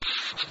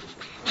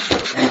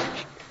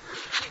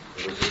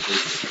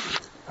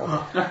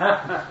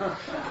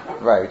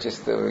Right,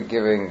 just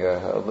giving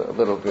a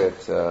little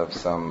bit of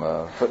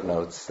some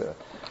footnotes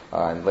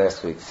on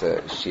last week's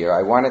shir.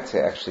 I wanted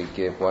to actually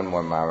give one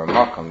more Mara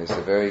Makam. There's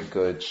a very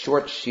good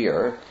short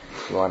shir.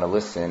 If you want to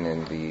listen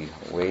in the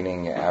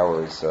waning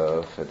hours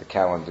of the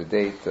calendar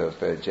date of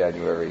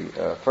January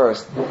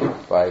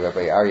 1st by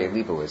Rabbi Aryeh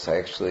Leibowitz. I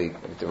actually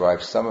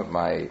derived some of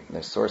my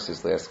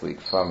sources last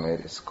week from it.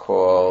 It's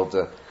called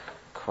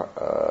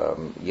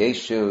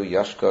Yeshu,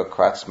 Yashka,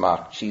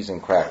 Kratzmach, Cheese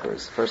and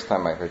Crackers. First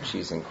time I heard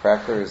cheese and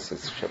crackers,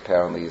 it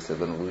apparently is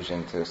an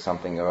allusion to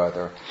something or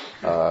other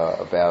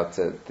about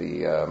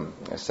the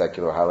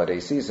secular holiday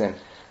season.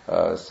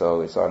 So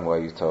it's on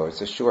Wayuto.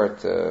 It's a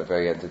short,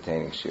 very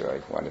entertaining shir.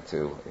 I wanted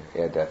to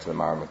add that to the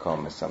Mara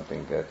Makom as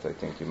something that I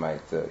think you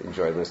might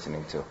enjoy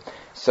listening to.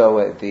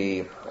 So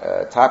the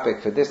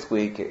topic for this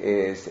week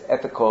is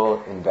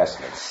ethical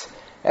investments.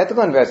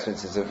 Ethical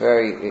investments is a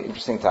very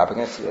interesting topic,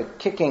 and it's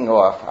kicking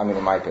off,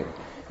 in my opinion,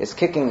 it's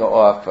kicking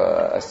off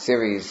a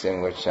series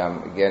in which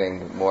I'm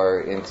getting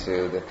more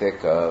into the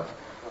thick of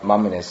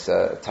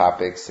Mammonist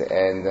topics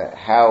and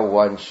how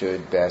one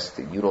should best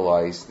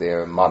utilize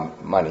their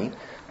money,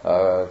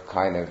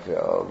 kind of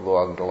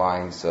along the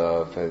lines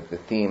of the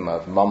theme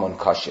of Mammon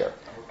Kosher,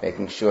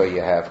 making sure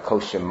you have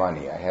kosher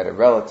money. I had a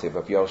relative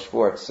of Yoel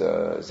Schwartz,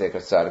 Zecher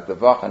Tzadik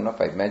Levach. I don't know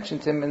if I've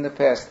mentioned him in the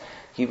past.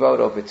 He wrote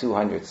over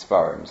 200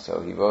 Sfarim,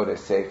 so he wrote a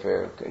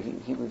Sefer.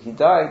 He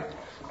died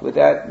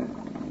without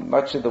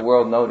much of the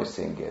world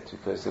noticing it,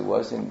 because it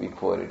wasn't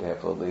reported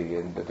heavily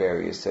in the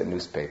various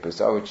newspapers.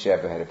 Orit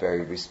Sheva had a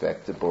very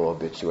respectable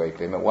obituary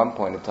for him. At one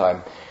point in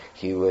time,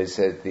 he was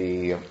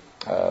the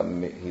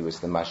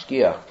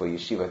mashgiach for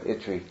Yeshivat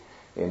Itri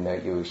in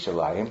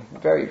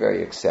Yerushalayim. Very,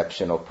 very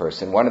exceptional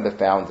person. One of the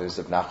founders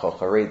of Nachal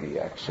Haredi,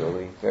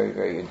 actually. Very,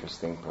 very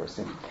interesting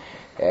person.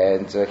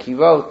 And he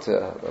wrote,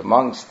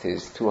 amongst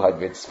his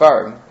 200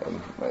 Sfarim,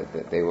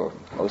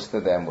 most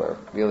of them were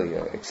really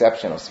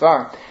exceptional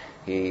Sfarim.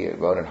 He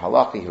wrote in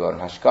Halakha, he wrote in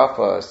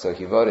Hashkafa, so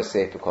he wrote a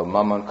sefer called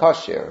Mammon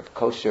Kosher,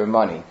 kosher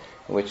money,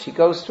 in which he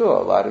goes through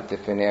a lot of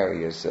different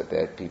areas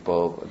that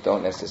people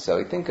don't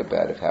necessarily think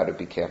about, of how to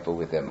be careful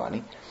with their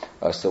money.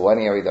 So one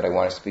area that I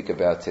want to speak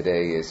about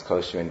today is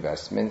kosher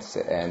investments,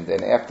 and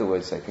then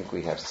afterwards I think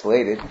we have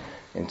slated,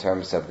 in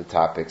terms of the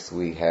topics,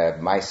 we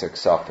have Meiser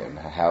Ksafim,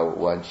 how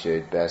one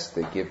should best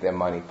give their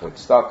money for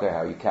tzedakah,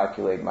 how you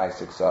calculate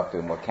Meiser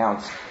Ksafim, what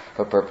counts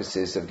for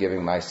purposes of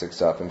giving Meiser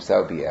Ksafim, so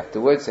that will be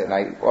afterwards. And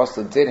I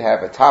also did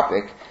have a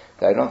topic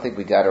that I don't think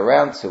we got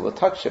around to. We'll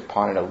touch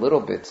upon it a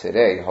little bit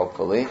today,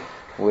 hopefully,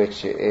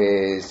 which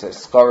is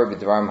Skara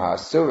B'Dvarim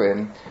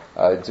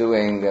HaAsurim,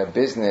 doing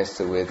business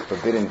with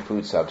forbidden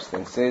food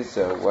substances.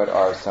 What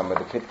are some of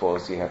the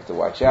pitfalls you have to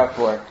watch out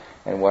for?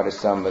 And what are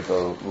some of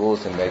the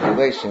rules and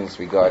regulations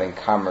regarding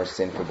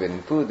commerce in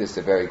forbidden food? There's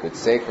a very good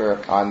sefer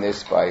on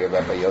this by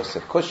Rabbi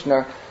Yosef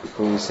Kushner,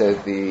 who's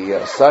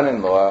the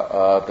son-in-law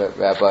of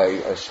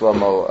Rabbi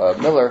Shlomo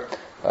Miller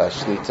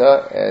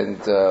Shlita, and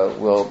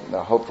we'll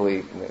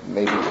hopefully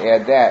maybe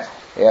add that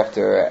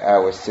after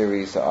our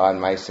series on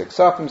Meiser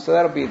Ksafim. So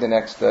that'll be the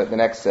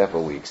next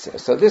several weeks.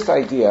 So this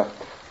idea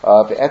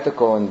of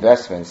ethical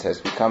investments has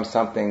become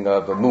something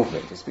of a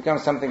movement. It's become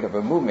something of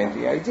a movement.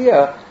 The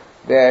idea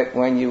that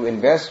when you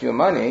invest your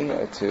money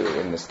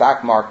in the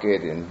stock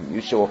market, in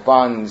mutual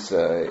funds,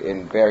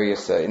 in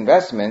various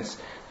investments,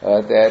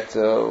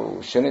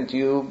 shouldn't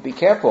you be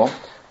careful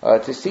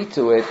to see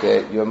to it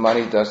that your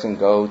money doesn't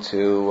go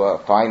to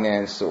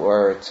finance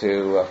or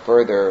to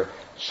further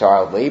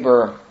child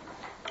labor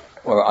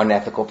or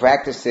unethical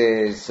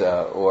practices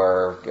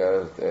or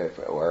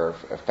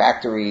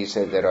factories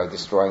that are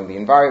destroying the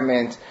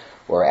environment,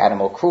 or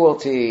animal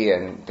cruelty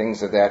and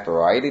things of that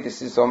variety.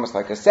 This is almost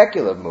like a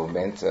secular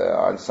movement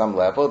on some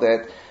level,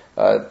 that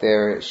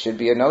there should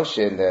be a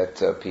notion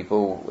that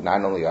people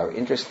not only are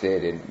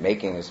interested in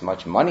making as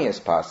much money as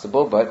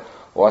possible, but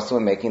also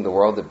in making the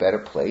world a better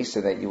place,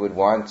 and that you would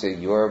want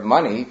your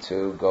money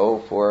to go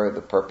for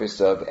the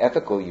purpose of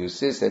ethical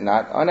uses and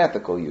not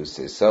unethical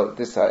uses. So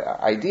this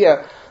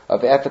idea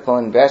of ethical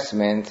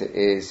investment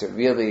is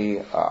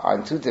really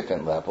on two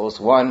different levels.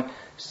 One,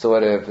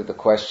 sort of the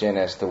question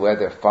as to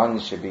whether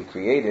funds should be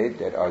created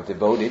that are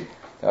devoted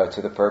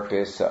to the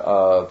purpose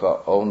of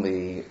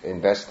only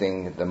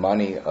investing the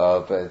money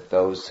of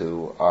those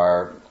who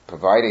are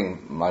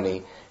providing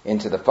money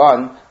into the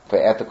fund for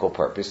ethical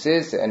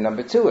purposes. And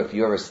number two, if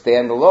you're a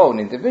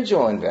standalone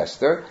individual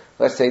investor,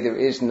 let's say there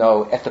is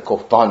no ethical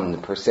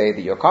fund per se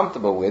that you're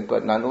comfortable with,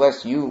 but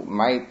nonetheless you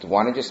might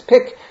want to just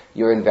pick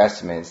your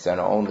investments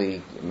and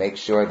only make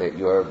sure that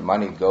your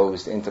money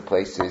goes into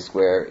places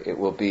where it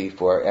will be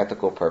for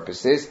ethical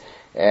purposes.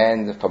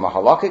 And from a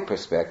halakhic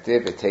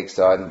perspective, it takes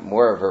on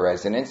more of a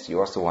resonance.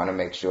 You also want to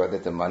make sure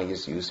that the money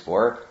is used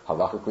for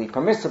halakhically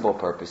permissible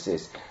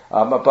purposes.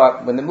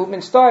 But when the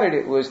movement started,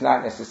 it was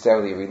not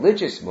necessarily a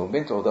religious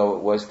movement, although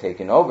it was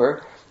taken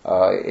over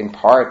in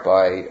part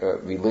by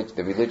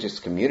the religious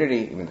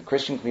community, even the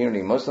Christian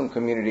community, Muslim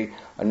community,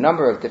 a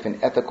number of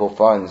different ethical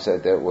funds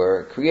that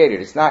were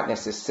created. It's not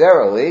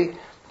necessarily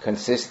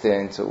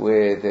consistent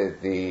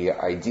with the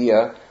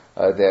idea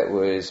that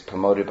was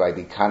promoted by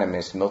the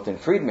economist Milton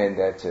Friedman,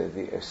 that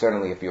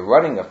certainly if you're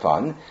running a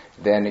fund,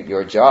 then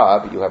your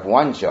job, you have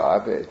one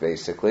job,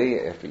 basically,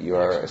 if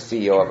you're a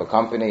CEO of a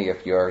company,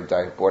 if you're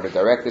a board of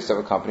directors of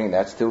a company, and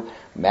that's to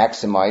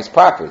maximize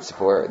profits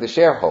for the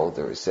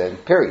shareholders,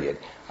 and period.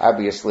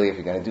 Obviously, if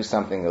you're going to do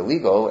something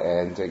illegal,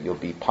 and you'll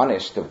be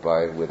punished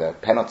with a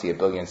penalty of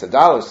billions of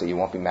dollars, so you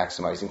won't be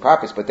maximizing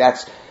profits, but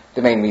that's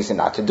the main reason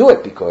not to do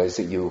it, because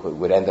you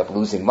would end up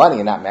losing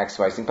money and not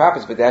maximizing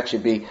profits, but that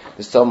should be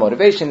the sole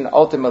motivation.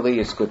 Ultimately,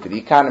 it's good for the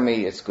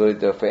economy, it's good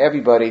for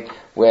everybody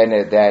when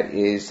that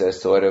is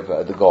sort of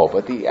the goal.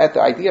 But the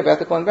idea of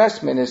ethical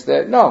investment is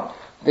that, no,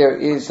 there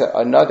is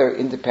another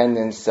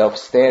independent,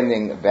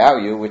 self-standing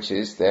value, which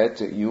is that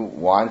you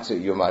want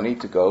your money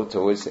to go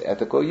towards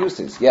ethical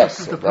uses.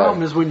 Yes. The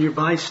problem is when you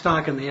buy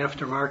stock in the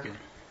aftermarket,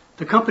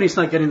 the company's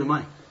not getting the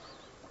money.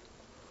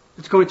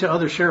 It's going to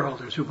other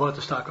shareholders who bought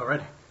the stock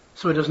already.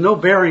 So it has no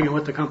bearing on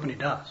what the company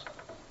does.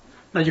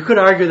 Now, you could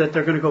argue that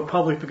they're going to go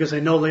public because they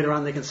know later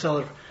on they can sell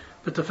it.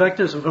 But the fact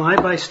is, when I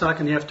buy stock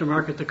in the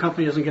aftermarket, the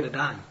company doesn't get a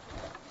dime.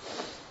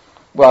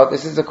 Well,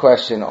 this is a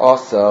question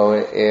also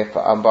if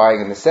I'm buying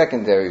in the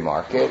secondary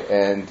market,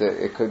 and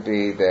it could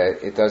be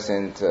that it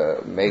doesn't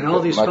make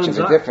much of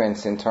a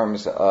difference in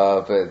terms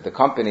of the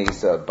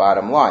company's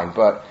bottom line.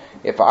 But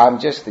if I'm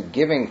just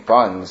giving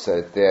funds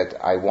that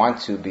I want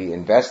to be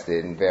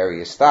invested in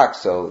various stocks,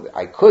 so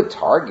I could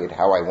target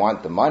how I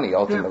want the money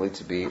ultimately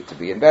to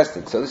be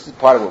invested. So this is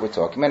part of what we're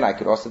talking about. And I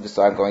could also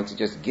decide I'm going to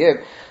just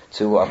give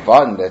to a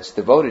fund that's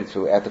devoted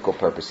to ethical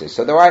purposes.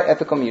 So there are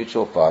ethical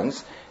mutual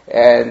funds,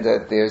 and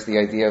there's the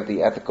idea of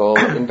the ethical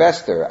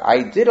investor.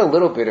 I did a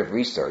little bit of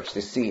research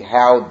to see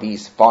how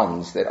these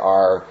funds that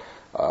are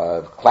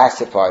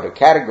classified or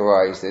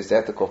categorized as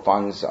ethical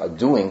funds are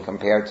doing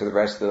compared to the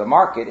rest of the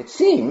market. It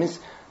seems,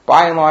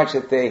 by and large,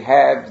 that they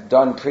have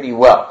done pretty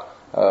well.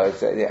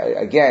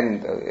 Again,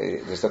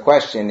 there's a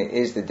question,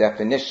 is the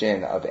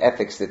definition of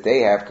ethics that they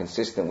have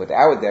consistent with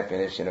our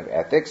definition of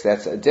ethics?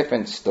 That's a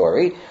different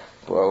story.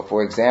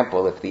 For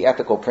example, if the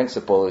ethical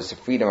principle is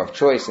freedom of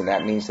choice, and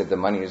that means that the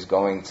money is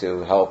going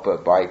to help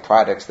buy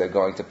products that are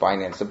going to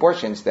finance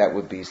abortions, that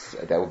would be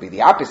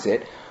the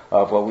opposite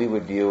of what we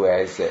would view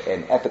as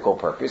an ethical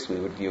purpose. We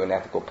would view an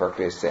ethical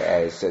purpose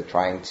as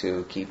trying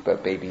to keep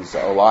babies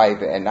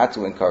alive and not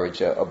to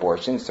encourage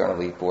abortion,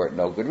 certainly for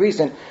no good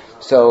reason.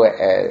 So,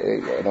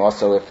 and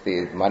also if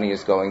the money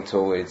is going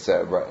towards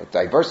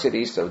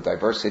diversity, so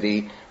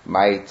diversity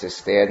might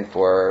stand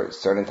for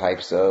certain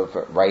types of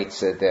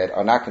rights that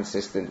are not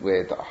consistent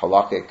with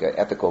halakhic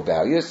ethical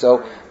values.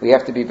 So we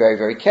have to be very,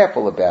 very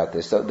careful about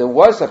this. So there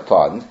was a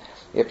fund.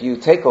 If you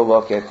take a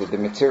look at the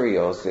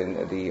materials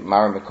in the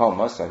Mara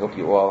Mikomos, I hope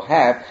you all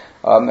have.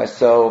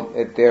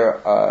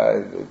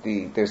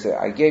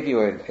 I gave you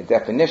a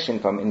definition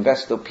from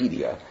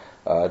Investopedia.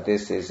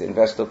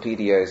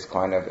 Investopedia is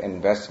kind of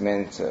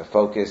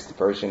investment-focused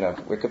version of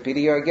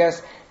Wikipedia, I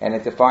guess, and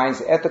it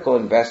defines ethical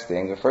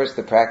investing, refers to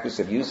the practice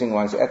of using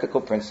one's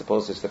ethical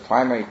principles as the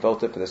primary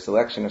filter for the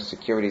selection of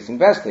securities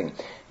investing.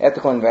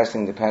 Ethical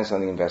investing depends on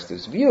the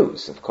investor's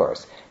views, of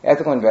course.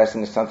 Ethical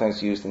investing is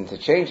sometimes used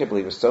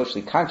interchangeably with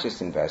socially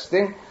conscious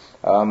investing,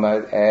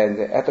 and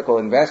ethical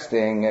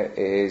investing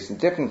is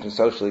different from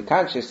socially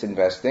conscious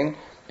investing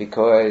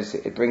because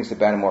it brings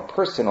about a more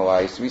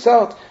personalized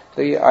result.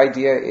 The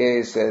idea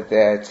is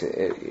that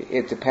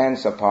it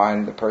depends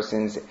upon the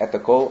person's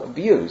ethical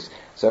views.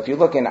 So if you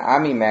look in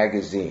Ami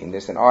magazine,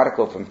 there's an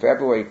article from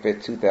February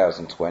 5th,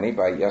 2020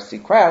 by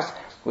Yossi Krauss,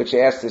 which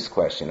asks this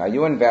question: Are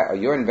your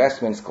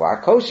investments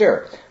glak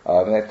kosher?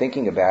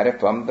 Thinking about it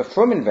from the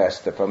frum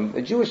investor, from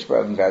the Jewish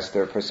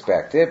investor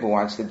perspective, who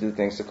wants to do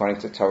things according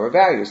to Torah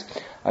values.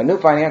 A new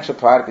financial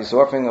product is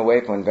offering a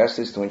way for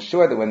investors to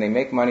ensure that when they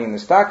make money in the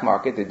stock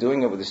market, they're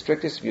doing it with the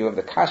strictest view of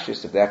the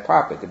kashrus of that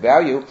profit.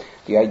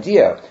 The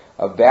idea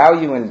of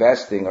value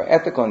investing or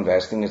ethical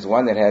investing is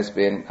one that has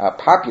been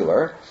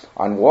popular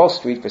on Wall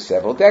Street for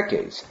several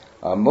decades.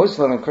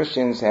 Muslims and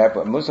Christians have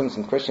for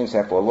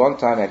a long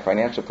time had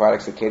financial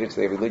products that cater to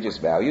their religious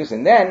values,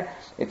 and then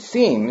it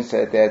seems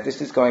that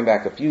this is going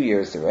back a few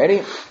years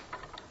already.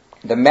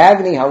 The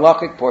Magni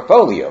Halachic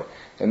portfolio,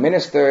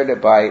 administered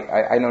by,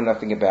 I know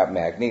nothing about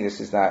Magni, this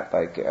is not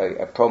like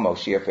a promo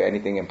shear for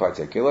anything in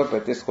particular,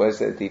 but this was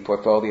the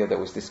portfolio that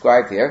was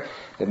described here.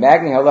 The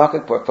Magni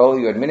Halachic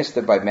portfolio,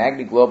 administered by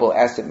Magni Global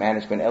Asset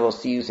Management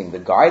LLC, using the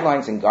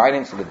guidelines and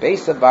guidance of the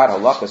Beis Avad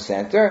Halakha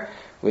Center,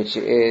 which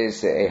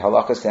is a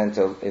halakha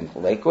center in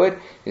Lakewood,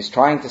 is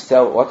trying to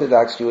sell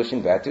Orthodox Jewish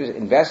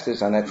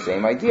investors on that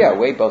same idea, a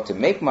way both to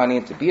make money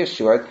and to be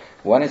assured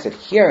one is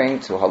adhering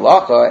to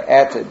halakha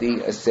at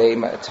the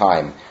same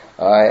time.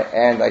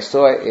 And I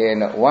saw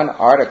in one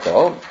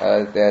article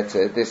that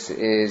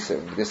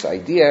this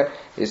idea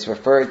is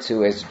referred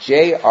to as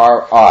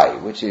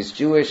JRI, which is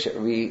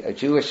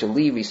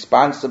Jewishly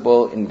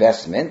Responsible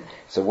Investment.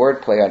 It's a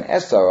wordplay on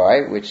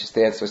SRI, which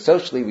stands for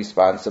Socially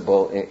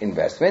Responsible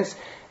Investments.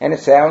 And it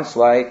sounds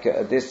like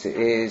this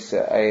is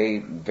a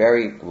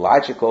very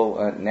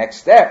logical next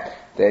step,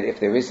 that if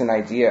there is an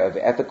idea of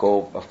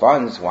ethical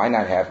funds, why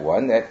not have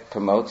one that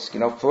promotes,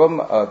 from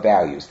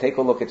values? Take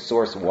a look at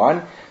source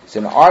one. It's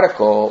an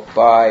article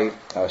by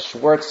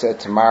Schwartz,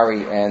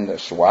 Tamari, and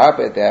Schwab.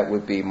 That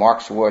would be Mark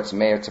Schwartz,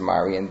 Meir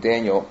Tamari, and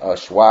Daniel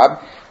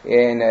Schwab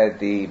in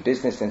the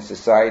Business and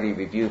Society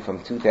Review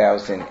from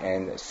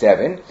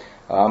 2007.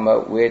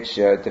 Which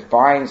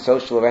defines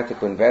social or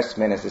ethical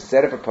investment as a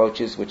set of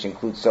approaches which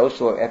include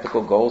social or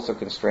ethical goals or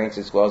constraints,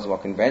 as well as more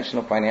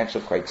conventional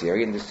financial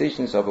criteria and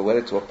decisions over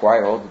whether to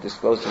acquire, hold, or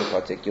dispose of a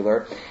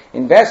particular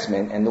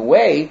investment. And the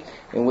way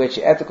in which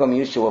ethical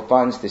mutual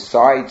funds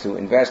decide to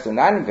invest or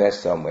not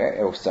invest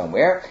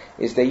somewhere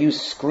is they use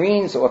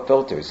screens or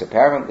filters.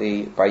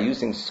 Apparently, by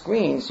using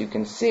screens, you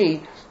can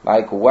see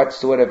what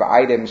sort of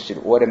items should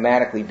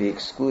automatically be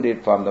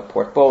excluded from the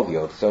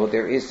portfolio. So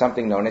there is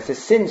something known as a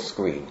sin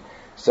screen.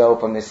 So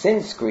from the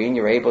sin screen,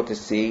 you're able to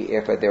see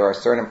if there are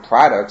certain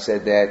products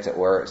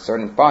or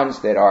certain funds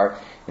that are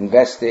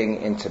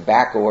investing in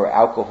tobacco or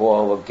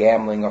alcohol or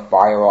gambling or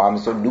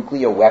firearms or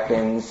nuclear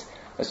weapons,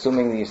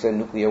 assuming that you said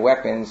nuclear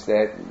weapons,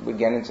 that would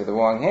get into the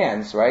wrong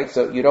hands, right?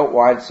 So you don't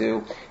want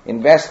to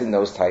invest in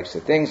those types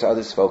of things.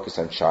 Others focus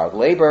on child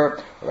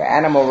labor or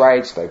animal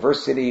rights,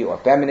 diversity or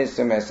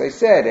feminism. As I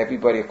said,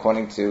 everybody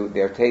according to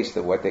their taste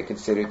of what they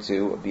consider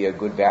to be a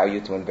good value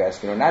to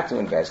invest in or not to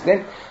invest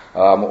in.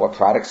 Or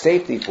product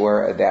safety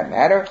for that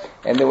matter.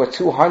 And there were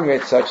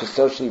 200 such as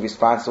socially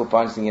responsible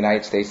funds in the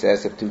United States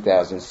as of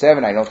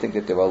 2007. I don't think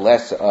that there are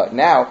less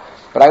now.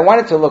 But I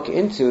wanted to look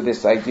into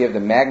this idea of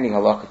the Magni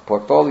Halakhic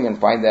portfolio and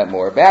find out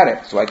more about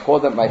it. So I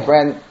called up my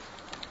friend,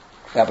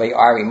 Rabbi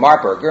Ari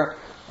Marburger,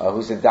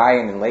 who's a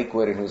Dayan in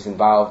Lakewood and who's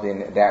involved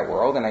in that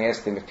world. And I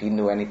asked him if he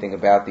knew anything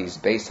about these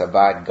Beis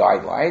Chabad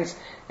guidelines.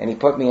 And he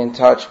put me in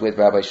touch with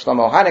Rabbi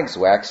Shlomo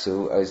Hanigswax,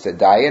 who is a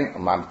Dayan,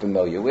 whom I'm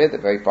familiar with, a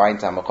very fine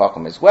Talmid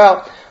Chacham as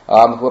well,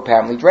 who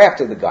apparently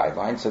drafted the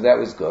guidelines. So that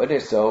was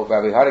good. So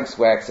Rabbi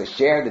Hanigswax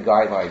shared the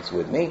guidelines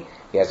with me.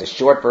 He has a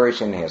short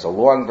version, he has a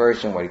long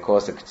version, what he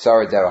calls the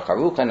Kitzara Derech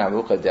Arucha and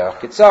Arucha Derech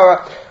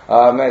Kitzara.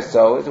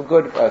 So it's a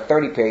good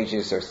 30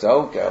 pages or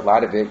so, a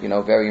lot of it,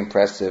 very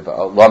impressive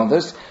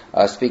lumdas,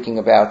 speaking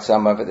about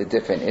some of the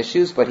different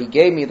issues. But he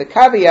gave me the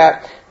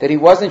caveat that he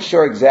wasn't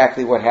sure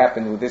exactly what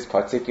happened with this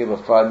particular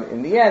fund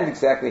in the end,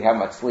 exactly how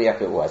matzliach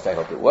it was. I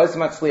hope it was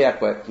matzliach,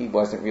 but he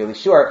wasn't really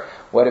sure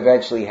what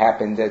eventually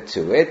happened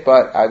to it.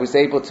 But I was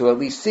able to at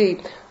least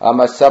see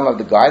some of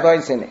the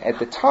guidelines. And at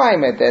the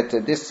time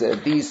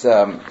that these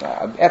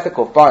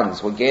ethical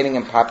funds were gaining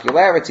in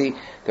popularity,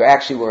 there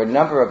actually were a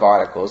number of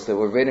articles that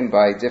were written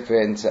by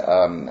different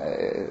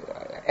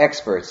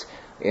experts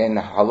in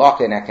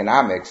halakha and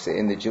economics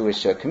in the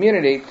Jewish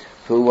community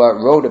who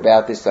wrote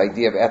about this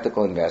idea of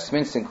ethical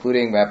investments,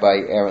 including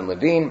Rabbi Aaron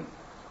Levine,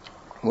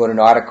 who wrote an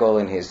article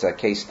in his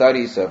case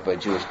studies of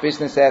Jewish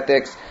business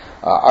ethics.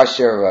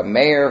 Usher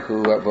Mayer,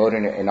 who wrote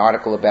an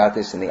article about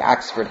this in the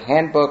Oxford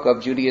Handbook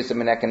of Judaism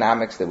and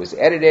Economics that was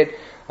edited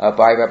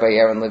by Rabbi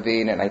Aaron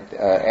Levine,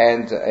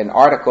 and an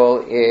article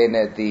in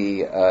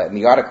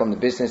the article in the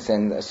Business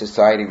and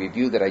Society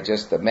Review that I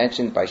just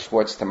mentioned by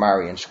Schwartz,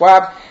 Tamari, and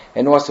Schwab,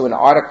 and also an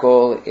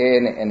article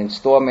in an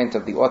installment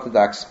of the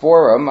Orthodox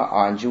Forum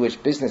on Jewish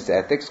business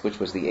ethics, which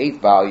was the 8th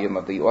volume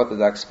of the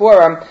Orthodox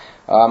Forum,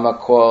 and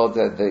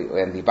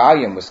the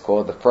volume was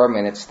called The Firm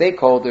and Its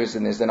Stakeholders,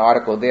 and there's an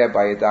article there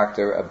by a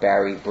Dr.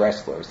 Barry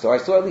Bressler. So I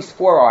saw at least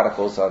 4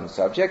 articles on the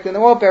subject, and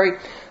they're all very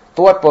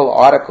thoughtful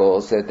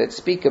articles that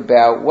speak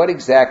about what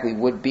exactly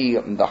would be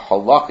the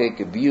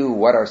halakhic view,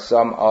 what are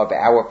some of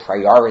our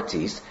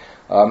priorities,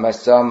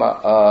 some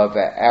of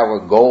our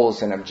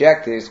goals and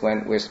objectives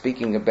when we're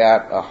speaking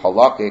about a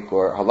halakhic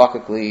or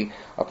halakhically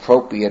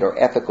appropriate or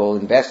ethical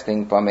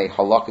investing from a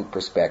halakhic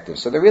perspective.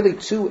 So there are really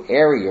 2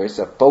 areas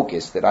of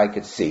focus that I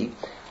could see,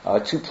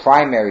 2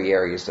 primary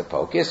areas of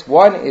focus.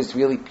 One is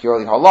really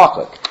purely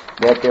halakhic,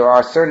 that there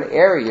are certain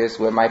areas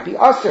where it might be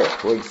usher,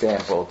 for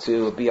example,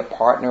 to be a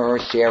partner or a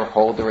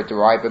shareholder or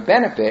derive a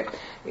benefit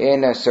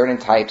in certain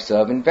types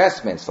of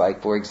investments.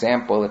 Like, for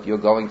example, if you're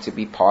going to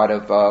be part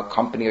of a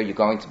company or you're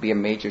going to be a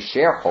major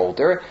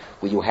shareholder,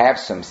 will you have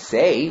some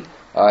say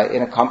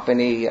in a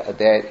company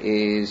that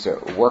is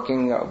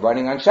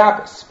running on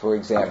Shabbos, for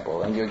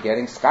example, and you're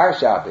getting Schar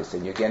Shabbos,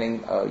 and you're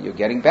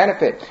getting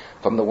benefit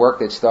from the work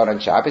that's done on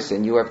Shabbos,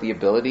 and you have the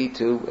ability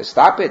to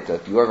stop it.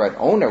 If you are an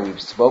owner, we've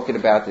spoken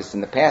about this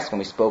in the past when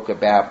we spoke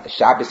about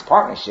Shabbos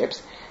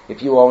partnerships.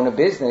 If you own a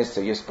business,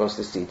 so you're supposed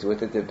to see to it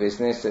that the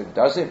business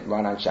doesn't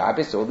run on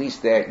Shabbos, or at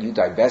least that you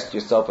divest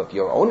yourself of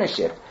your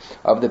ownership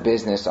of the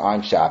business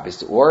on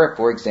Shabbos. Or,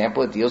 for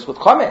example, it deals with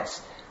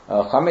chametz.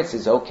 Chametz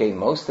is okay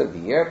most of the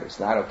year, but it's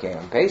not okay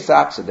on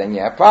Pesach, so then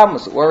you have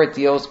problems. Or it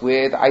deals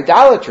with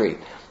idolatry.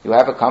 You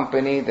have a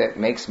company that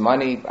makes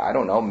money,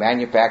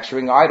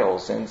 manufacturing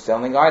idols and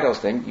selling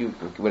idols, then you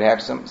would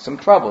have some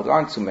trouble. There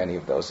aren't too many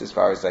of those, as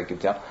far as I can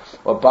tell.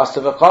 Or bust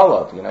of a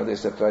kolov.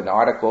 There's an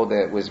article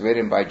that was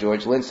written by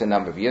George Lintz a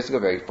number of years ago,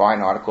 a very fine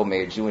article,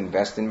 May a Jew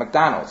Invest in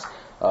McDonald's?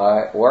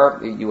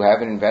 or you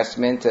have an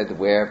investment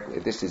where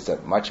this is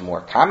a much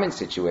more common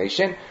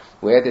situation,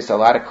 where there's a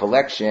lot of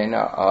collection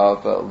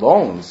of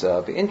loans,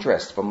 of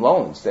interest from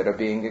loans that are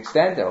being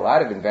extended. A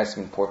lot of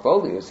investment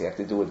portfolios have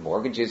to do with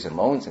mortgages and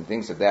loans and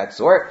things of that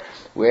sort,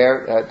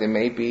 where there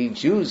may be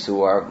Jews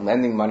who are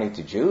lending money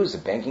to Jews,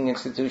 banking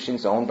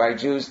institutions owned by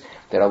Jews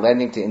that are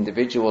lending to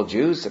individual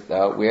Jews,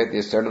 where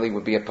there certainly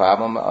would be a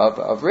problem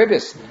of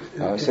ribis.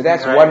 So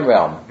that's one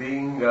realm.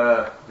 Being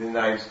the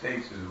United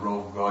States is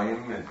Rove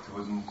Goyim,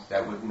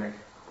 that wouldn't make.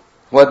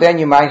 Well, then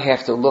you might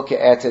have to look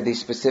at the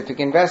specific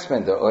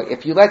investment. Or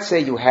if you, let's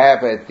say you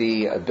have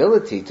the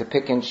ability to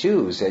pick and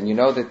choose, and you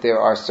know that there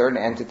are certain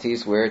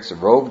entities where it's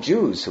rogue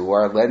Jews who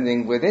are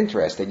lending with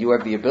interest, and you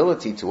have the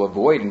ability to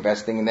avoid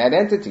investing in that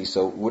entity.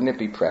 So wouldn't it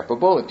be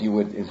preferable if you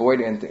would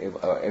avoid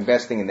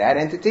investing in that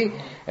entity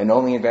and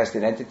only invest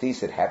in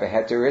entities that have a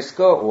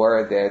heteriska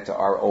or that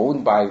are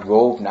owned by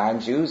rogue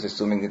non-Jews,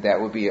 assuming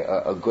that would be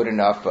a good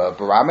enough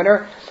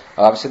barometer?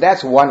 So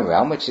that's one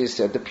realm, which is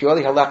the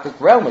purely halakhic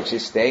realm, which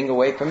is staying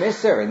away from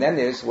Isser. And then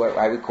there's what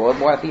I would call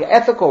more the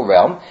ethical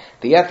realm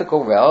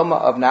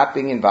of not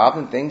being involved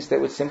in things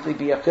that would simply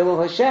be a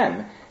chilul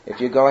Hashem,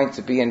 if you're going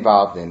to be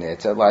involved in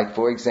it. Like,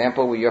 for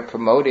example, where you're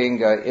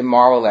promoting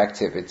immoral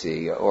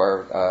activity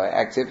or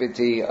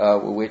activity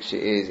which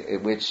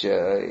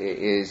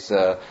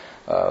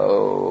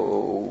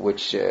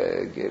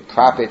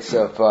profits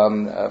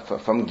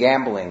from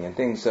gambling and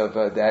things of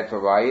that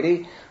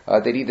variety,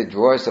 that either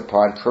draws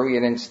upon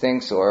prurient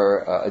instincts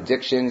or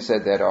addictions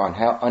that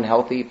are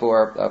unhealthy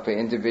for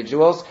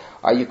individuals.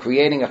 Are you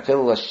creating a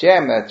chilul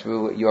Hashem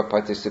through your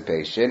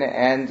participation?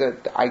 And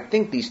I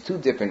think these two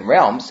different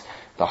realms,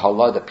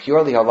 the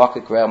purely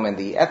halakhic realm and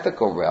the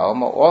ethical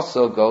realm,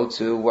 also go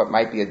to what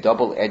might be a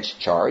double-edged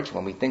charge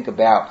when we think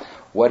about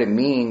what it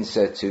means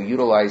to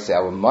utilize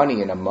our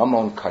money in a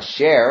mamon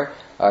kasher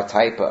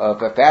type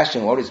of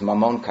fashion. What does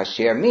mamon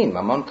kasher mean?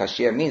 Mamon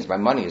kasher means my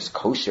money is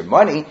kosher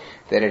money,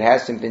 that it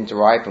hasn't been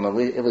derived from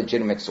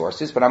illegitimate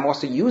sources, but I'm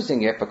also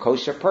using it for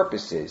kosher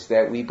purposes,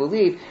 that we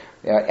believe,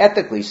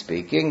 ethically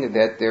speaking,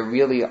 that there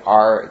really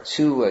are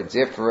two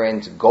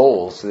different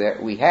goals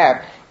that we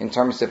have in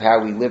terms of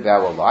how we live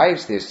our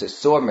lives. There's the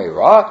sur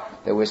meirah,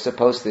 that we're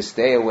supposed to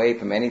stay away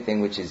from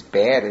anything which is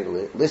bad,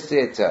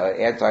 illicit,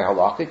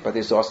 anti-halakhic, but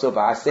there's also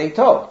v'asei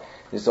tov.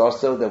 There's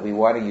also that we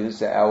want to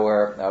use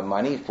our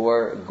money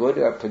for good,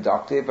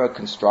 productive,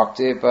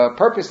 constructive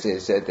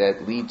purposes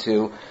that lead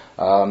to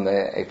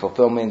a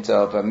fulfillment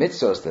of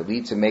mitzvos, that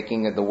lead to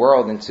making the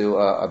world into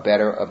a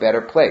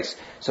better place.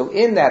 So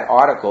in that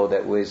article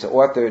that was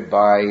authored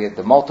by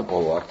the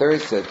multiple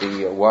authors,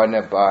 the one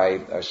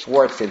by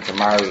Schwartz and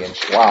Tamari and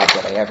Schwab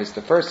that I have as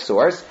the first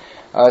source,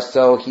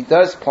 so he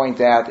does point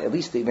out, at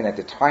least even at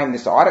the time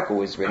this article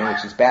was written,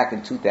 which is back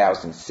in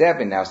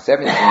 2007, now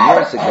 17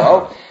 years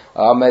ago,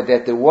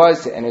 that there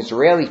was an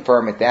Israeli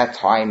firm at that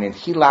time in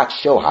Hilat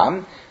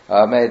Shoham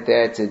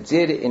that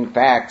did in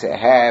fact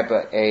have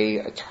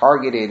a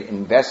targeted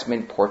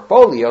investment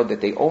portfolio, that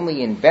they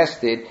only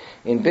invested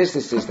in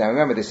businesses. Now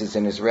remember, this is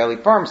an Israeli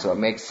firm, so it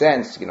makes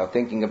sense,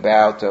 thinking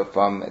about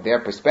from their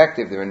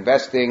perspective, they're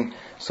investing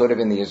sort of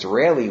in the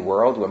Israeli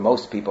world where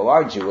most people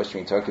are Jewish.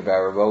 When you talk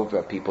about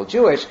Rove people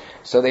Jewish,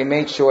 so they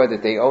made sure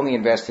that they only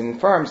invested in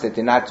firms that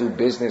did not do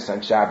business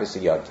on Shabbos or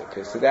Yom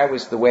Tov. So that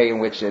was the way in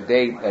which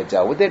they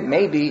dealt with it.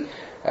 Maybe,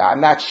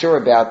 I'm not sure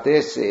about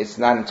this, it's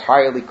not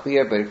entirely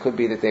clear, but it could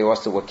be that they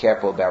also were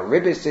careful about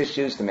ribis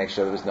issues to make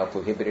sure there was no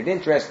prohibited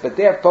interest, but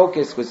their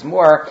focus was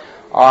more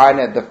on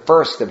the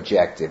first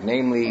objective,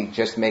 namely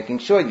just making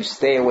sure you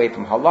stay away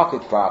from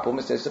halakhic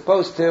problems, as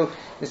opposed to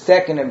the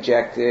second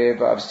objective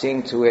of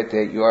seeing to it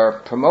that you're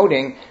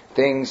promoting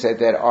things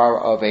that are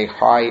of a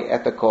high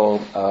ethical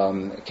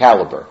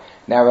caliber.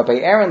 Now, Rabbi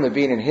Aaron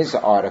Levine, in his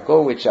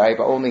article, which I've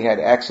only had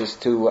access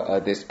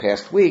to this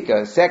past week,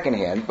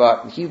 secondhand,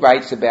 but he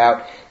writes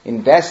about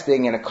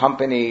investing in a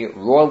company,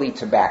 Rawley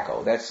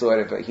Tobacco. That's sort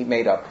of, he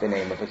made up the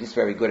name of it. He's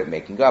very good at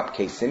making up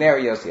case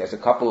scenarios. He has a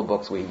couple of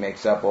books where he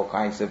makes up all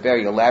kinds of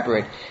very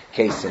elaborate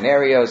case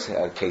scenarios,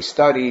 case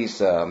studies,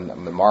 the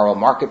moral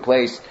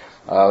marketplace.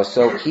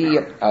 So he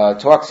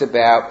talks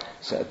about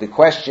the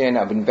question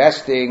of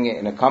investing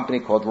in a company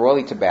called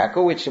Rawley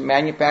Tobacco, which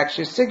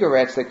manufactures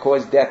cigarettes that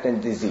cause death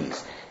and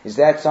disease. Is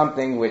that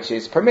something which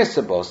is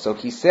permissible? So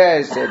he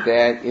says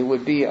that it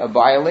would be a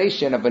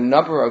violation of a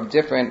number of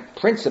different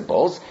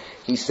principles.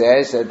 He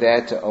says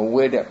that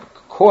would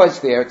cause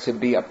there to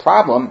be a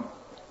problem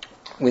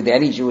with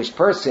any Jewish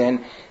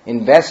person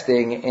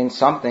investing in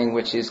something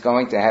which is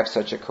going to have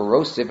such a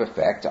corrosive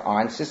effect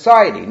on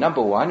society.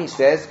 Number one, he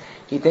says,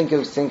 he thinks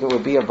it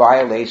would be a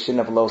violation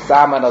of Lo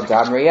Saman Al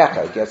Dam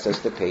Reyecha. He gets us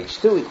to page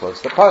 2. He quotes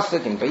the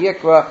pasuk in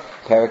Vayikra,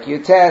 Perak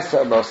Yutes,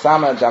 Lo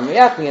Saman Al Dam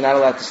Reyecha. You're not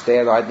allowed to stay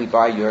idly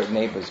by your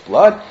neighbor's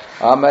blood.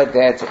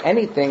 That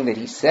anything that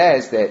he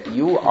says that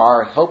you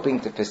are helping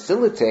to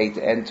facilitate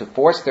and to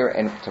foster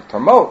and to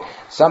promote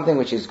something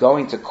which is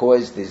going to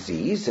cause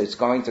disease, it's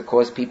going to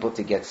cause people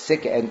to get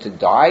sick and to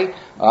die.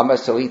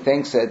 So he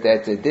thinks that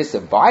this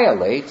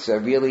violates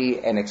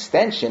really an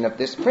extension of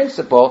this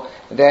principle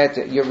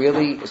that you're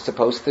really supposed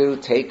supposed to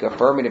take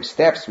affirmative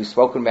steps. We've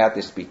spoken about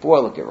this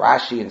before. Look at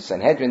Rashi and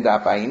Sanhedrin,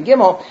 Daf Ayin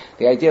Gimel.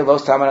 The idea of Lo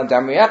Saman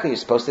Adam Riyachi, you're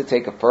supposed to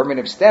take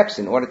affirmative steps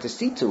in order to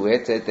see to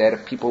it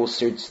that people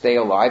should stay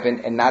alive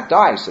and not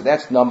die. So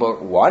that's number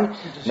one.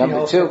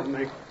 Number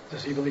two.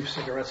 Does he believe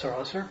cigarettes are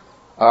usher?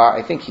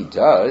 I think he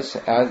does.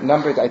 I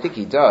think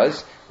he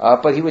does.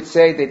 But he would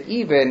say that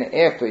even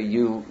if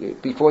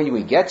before you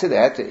would get to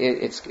that,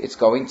 it's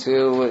going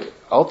to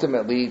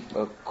ultimately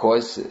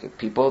cause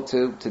people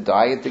to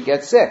die and to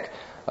get sick.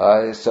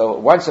 So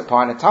once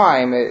upon a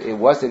time, it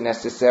wasn't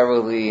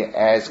necessarily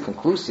as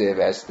conclusive,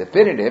 as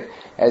definitive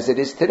as it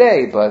is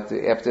today. But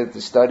after the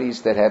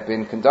studies that have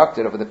been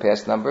conducted over the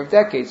past number of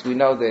decades, we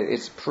know that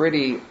it's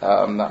pretty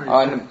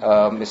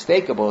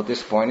unmistakable at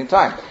this point in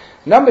time.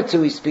 Number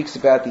two, he speaks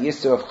about the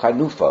issue of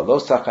chanufa. Lo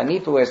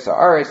sachanifu es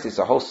haaretz is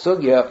a whole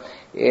sugya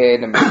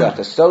in Masechta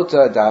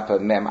Sota, Daf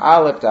Mem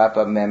Aleph,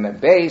 Daf Mem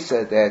Beis,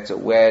 that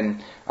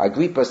when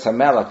Agrippa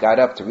Samelach got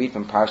up to read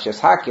from Parshas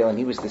Hakil, and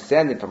he was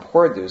descended from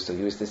Hordu, so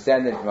he was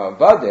descended from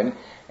Avadim,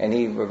 and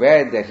he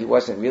read that he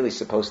wasn't really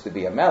supposed to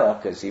be a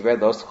melech, because he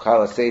read Los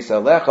Chalaseis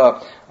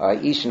Alecha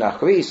Ish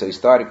Nachri, so he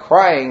started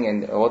crying,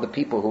 and all the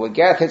people who were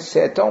gathered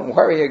said, "Don't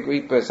worry,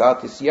 Agrippa,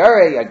 Altis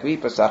Yare,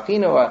 Agrippa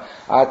Achino,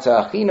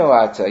 Ata,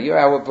 you're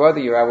our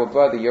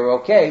brother, you're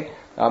okay."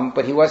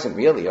 But he wasn't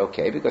really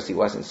okay because he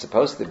wasn't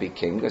supposed to be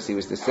king because he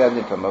was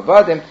descended from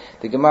Avadim.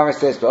 The Gemara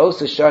says,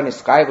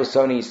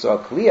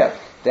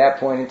 at that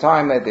point in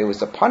time, there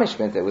was a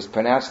punishment that was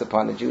pronounced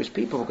upon the Jewish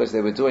people because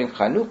they were doing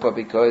chanupa,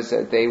 because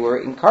they were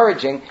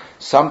encouraging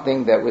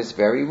something that was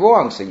very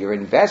wrong. So you're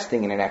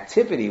investing in an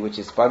activity which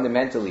is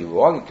fundamentally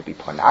wrong. It could be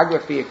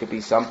pornography, it could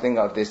be something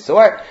of this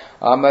sort.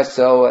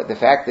 So the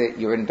fact that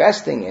you're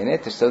investing in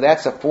it, so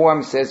that's a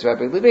form, says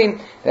Rabbi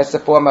Levine, that's a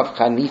form of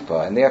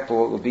chanifa, and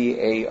therefore it would be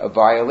a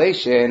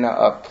violation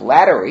of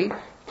flattery,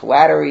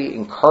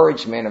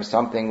 encouragement of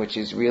something which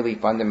is really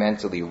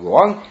fundamentally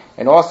wrong.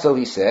 And also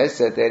he says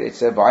that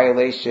it's a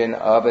violation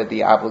of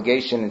the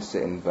obligation, it's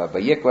in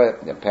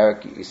Vayikra,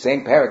 the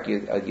same parak,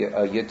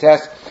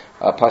 Yutes,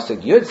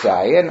 Pasuk Yud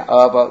Zayin,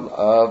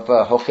 of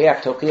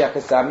Hocheach Tochiach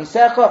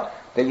Esamisecha,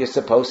 that you're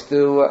supposed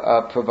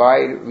to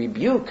provide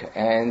rebuke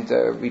and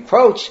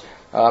reproach,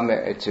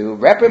 to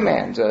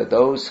reprimand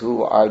those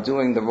who are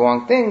doing the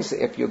wrong things.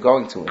 If you're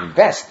going to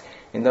invest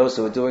in those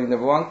who are doing the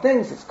wrong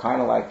things, it's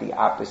kind of like the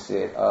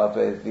opposite of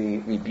the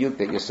rebuke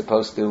that you're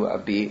supposed to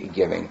be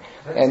giving.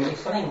 But and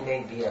something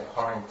may be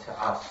apparent to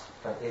us,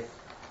 but if,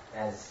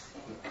 as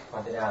he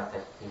pointed out,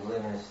 that we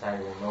live in a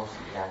society where most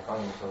of are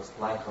going, so it's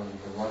likely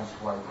the ones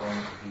who are going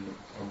to be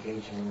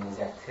engaging in these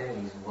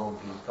activities will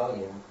be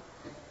goyim,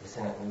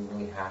 isn't it we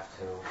really have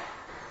to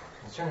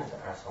concern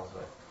ourselves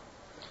with?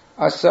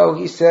 So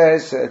he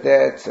says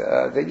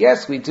that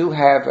yes, we do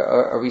have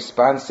a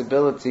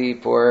responsibility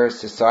for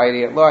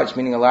society at large,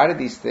 meaning a lot of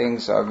these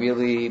things are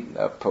really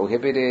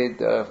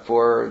prohibited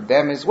for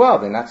them as well.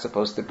 They're not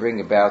supposed to bring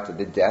about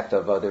the death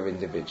of other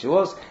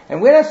individuals, and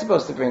we're not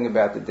supposed to bring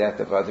about the death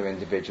of other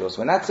individuals.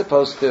 We're not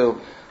supposed to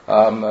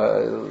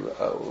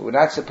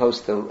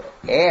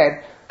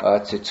add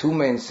to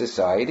Tuma in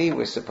society.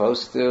 We're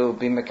supposed to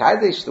be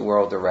Mekadesh the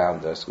world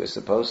around us. We're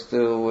supposed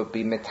to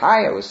be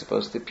Metaya. We're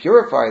supposed to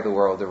purify the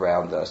world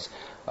around us.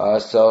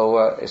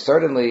 So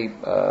certainly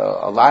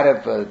a lot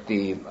of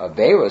the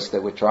Averos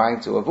that we're trying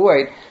to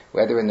avoid,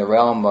 whether in the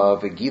realm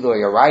of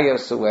Giloy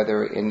Arayos or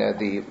whether in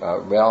the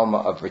realm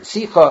of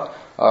Ritzicha,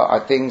 are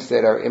things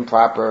that are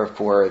improper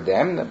for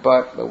them.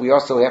 But we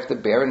also have to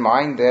bear in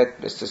mind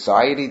that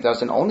society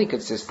doesn't only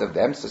consist of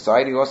them.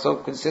 Society also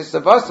consists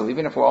of us. So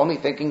even if we're only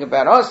thinking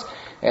about us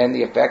and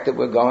the effect that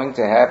we're going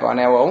to have on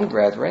our own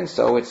brethren,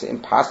 so it's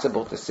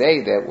impossible to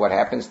say that what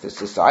happens to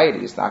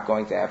society is not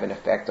going to have an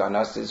effect on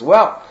us as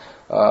well.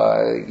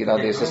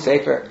 There's a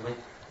safer...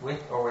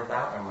 With or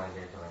without our mind,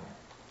 they're doing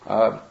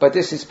it. But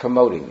this is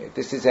promoting it.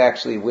 This is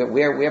actually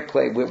we're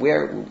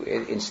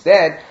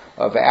instead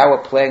of our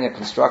playing a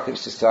constructive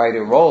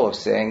societal role of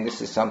saying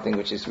this is something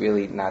which is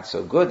really not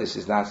so good. This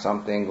is not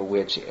something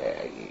which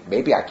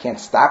maybe I can't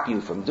stop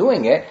you from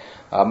doing it,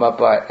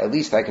 but at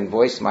least I can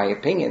voice my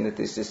opinion that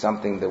this is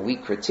something that we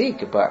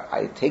critique. But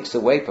it takes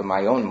away from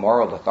my own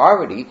moral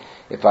authority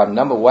if I'm,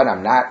 number one,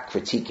 I'm not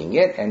critiquing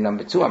it, and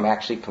number two, I'm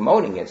actually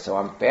promoting it. So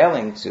I'm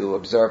failing to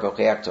observe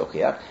Ocheach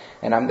Tochiach.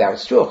 And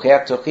that's true.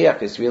 Ocheach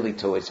Tochiach is really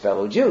towards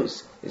fellow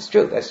Jews. It's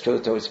true. That's true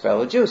towards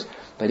fellow Jews.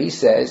 But he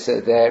says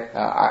that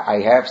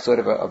I have sort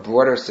of a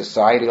broader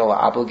societal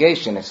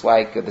obligation. It's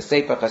like the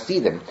Sefer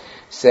Hasidim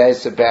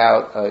says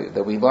about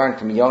that we learn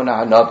from Yonah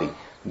Hanavi,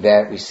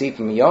 that we see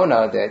from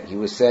Yonah that he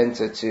was sent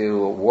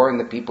to warn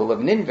the people of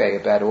Nineveh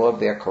about all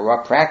of their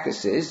corrupt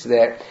practices,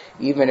 that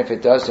even if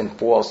it doesn't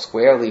fall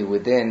squarely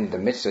within the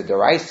mitzvah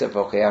deraisa of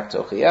Ocheach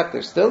Tochiach,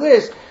 there still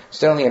is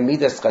certainly a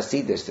midas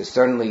chasidus. There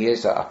certainly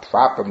is a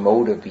proper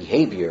mode of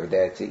behavior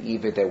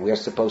that we're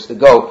supposed to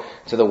go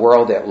to the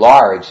world at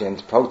large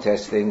and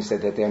protest things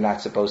that they're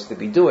not supposed to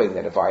be doing,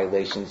 that are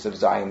violations of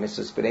Zion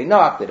Mitzvahs B'nai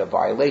Noach, that are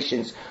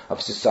violations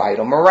of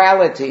societal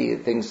morality,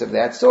 things of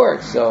that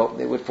sort. So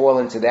it would fall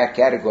into that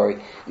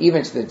category,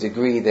 even to the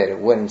degree that it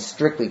wouldn't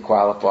strictly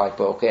qualify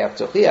for Ocheach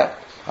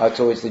Tochiach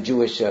towards the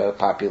Jewish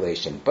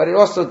population. But it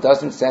also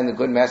doesn't send a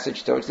good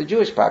message towards the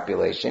Jewish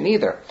population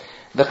either.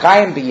 The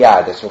Chaim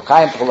Biyad, this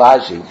Chaim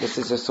Pelagi, this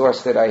is a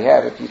source that I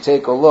have. If you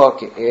take a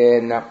look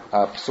in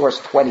source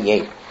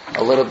 28,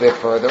 a little bit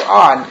further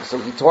on, so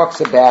he talks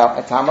about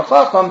a Talmid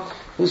Chacham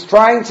who's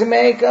trying to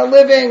make a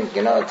living,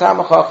 a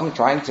Talmid Chacham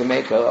trying to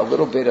make a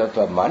little bit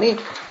of money,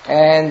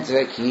 and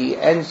he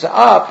ends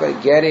up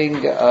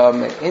getting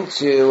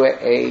into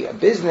a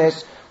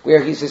business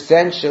where he's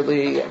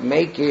essentially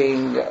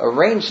making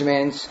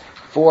arrangements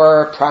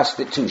for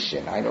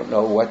prostitution. I don't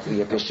know what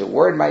the official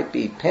word might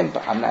be, pimp,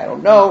 I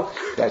don't know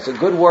if that's a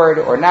good word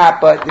or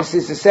not, but this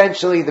is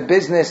essentially the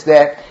business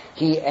that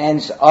he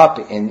ends up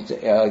in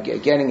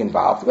getting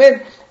involved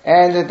with.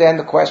 And then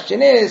the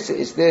question is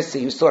this,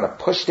 he was sort of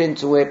pushed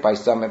into it by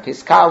some of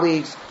his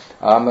colleagues,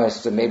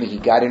 so maybe he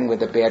got in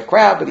with a bad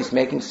crowd, but he's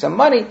making some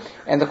money.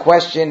 And the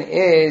question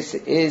is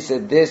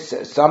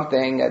this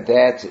something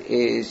that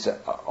is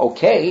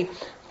okay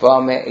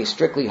from a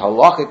strictly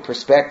halachic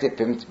perspective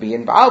for him to be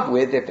involved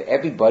with if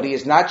everybody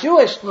is not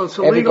Jewish? Well, it's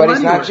illegal Everybody's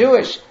anyway. Not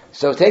Jewish.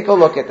 So take a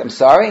look at them.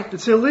 Sorry?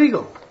 It's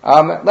illegal.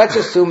 Let's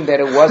assume that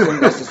it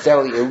wasn't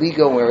necessarily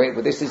illegal where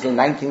this is in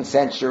 19th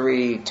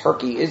century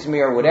Turkey,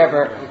 Izmir, or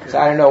whatever. Okay. So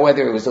I don't know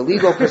whether it was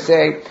illegal per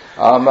se.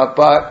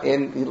 But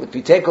if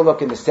you take a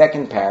look in the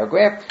second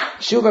paragraph,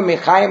 Shuva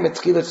Michayim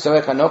Etzkilat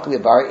Sorech Anok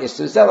Libar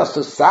Isuzel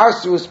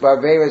Asusarsus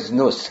Barveres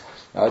Nus.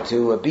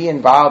 To be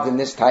involved in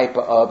this type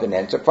of an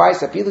enterprise.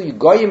 Afilu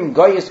Yugoyim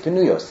Goyes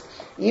Penuyos.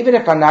 Even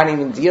if I'm not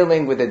even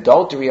dealing with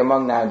adultery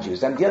among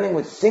non-Jews, I'm dealing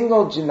with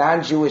single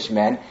non-Jewish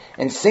men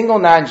and single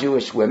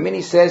non-Jewish women,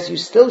 he says, you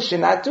still should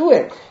not do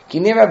it.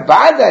 He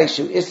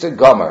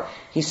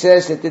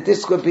says that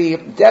this would be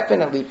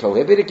definitely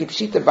prohibited.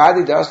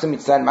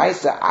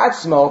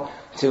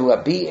 To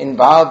be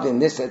involved in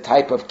this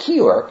type of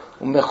kiur,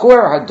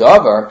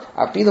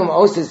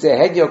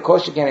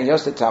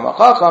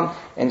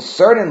 and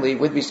certainly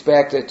with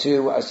respect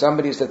to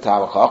somebody who's a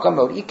Talmid Chacham,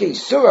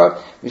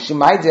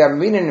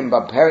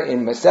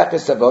 in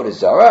Maseches Avodah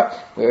Zarah,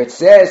 where it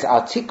says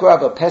Al Tikra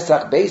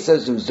v'Pesach Beisa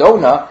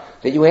Zuzona,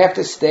 that you have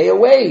to stay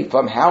away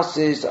from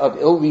houses of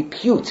ill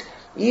repute.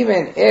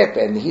 Even if,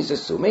 and he's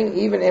assuming,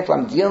 even if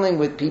I'm dealing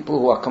with people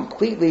who are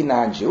completely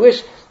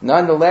non-Jewish,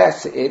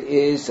 nonetheless, it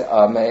is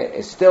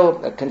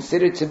still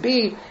considered to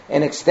be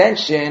an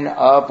extension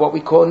of what we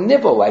call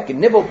nibble, like a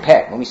nibble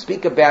pet. When we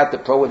speak about the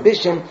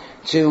prohibition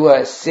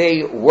to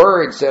say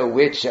words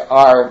which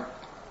are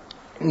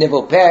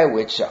nibble pet,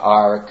 which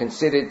are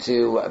considered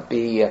to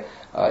be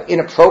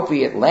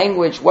inappropriate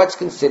language, what's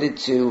considered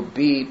to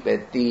be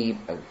the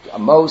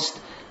most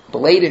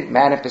blatant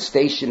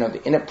manifestation of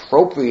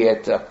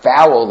inappropriate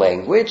foul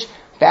language.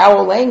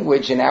 Foul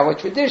language in our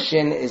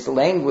tradition is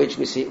language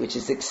which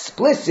is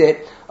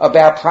explicit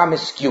about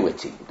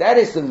promiscuity. That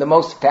is the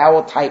most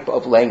foul type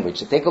of language.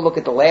 So take a look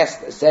at the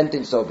last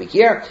sentence over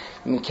here.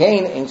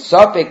 Mkain in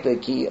Suffolk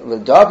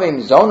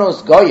l'davim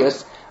zonos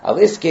goyos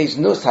aliskes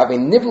nus have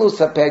nivlus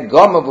hapeh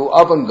gomavu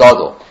oven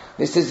gadol.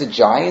 This is a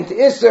giant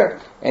isser.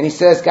 And he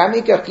says, you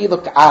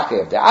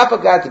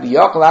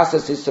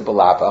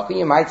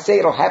might say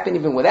it'll happen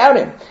even without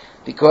him,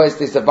 because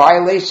there's a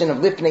violation of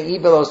lifnei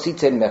evil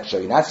ositen mechsho.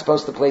 You're not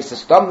supposed to place a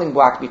stumbling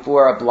block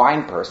before a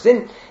blind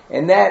person,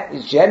 and that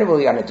is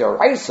generally on a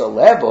deraisa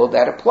level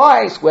that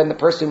applies when the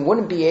person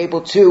wouldn't be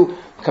able to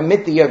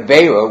commit the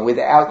aveira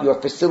without your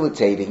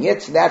facilitating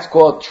it. So that's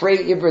called trei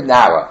ivra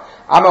nara.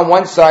 I'm on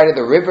one side of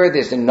the river,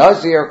 there's a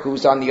Nazir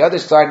who's on the other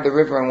side of the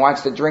river and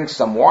wants to drink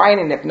some wine,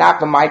 and if not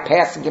for my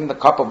passing him the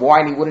cup of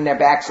wine, he wouldn't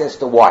have access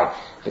to wine.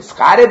 If it's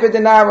Charev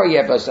B'Denara,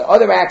 yeah, but the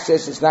other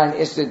access is not an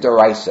Isser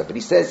D'Oraisa. But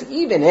he says,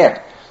 even if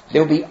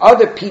there will be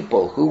other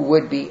people who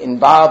would be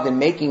involved in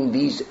making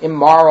these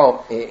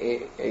immoral,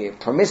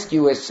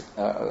 promiscuous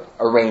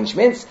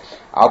arrangements,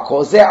 I'll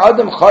call Zeh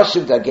Adam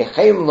Chashuv Da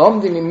Gecheim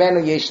Lomdim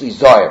Imenu Yesh Li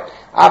Zoyer.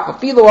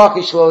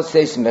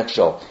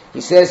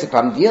 He says, if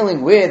I'm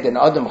dealing with an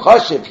Adam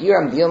Chashiv, here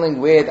I'm dealing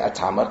with a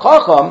Talmid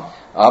Chacham,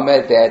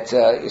 that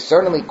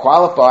certainly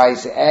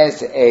qualifies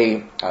as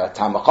a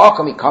Talmid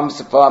Chacham. He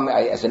comes from,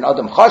 as an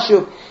Adam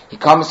Chashuv,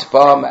 he's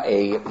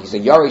a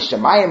Yari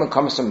Shemayim, he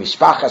comes from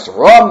Mishpachas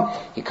Rom,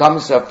 he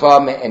comes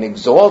from an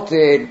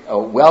exalted,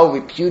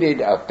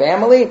 well-reputed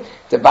family.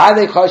 The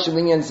Baalei Chashiv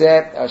Linyan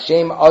Zeh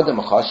Shem Adam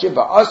Chashiv,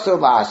 Va'asor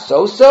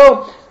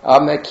La'asoso,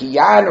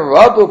 Kiyan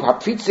Rabu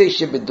Papritze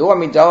Shibidor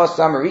Midalas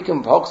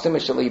Samarikim Poksim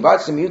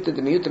Shalibatsim Muta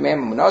the Muta Man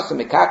Munasa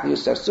Mikak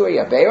Yusuf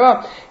Surya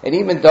Vera. And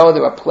even though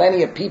there are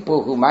plenty of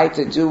people who might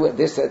do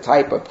this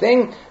type of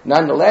thing,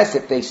 nonetheless,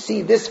 if they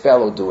see this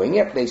fellow doing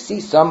it, they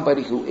see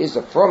somebody who is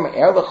a firm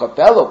Erlich, a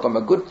fellow from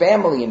a good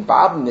family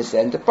involved in this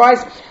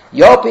enterprise,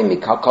 Yopim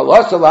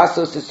Mikakalos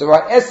Alasos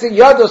Sisara Ese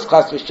Yados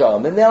Chas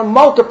V'Shalom, and they'll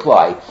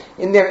multiply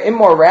in their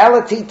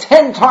immorality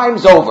 10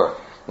 times over.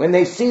 When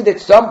they see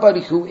that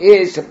somebody who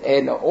is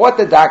an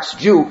Orthodox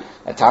Jew,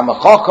 a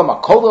Talmid Chacham,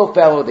 a Kollel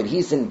fellow, that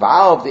he's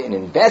involved in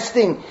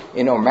investing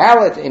in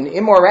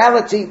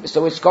immorality,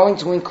 so it's going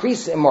to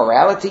increase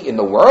immorality in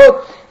the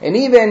world, and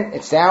even,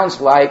 it sounds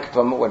like,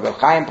 from what Rav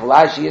Chaim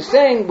Pelagie is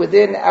saying,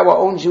 within our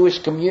own Jewish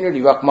community,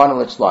 Rachmana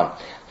litzlan.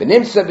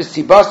 V'nimsa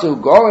b'sibasu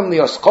gorim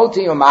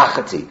li'oskoti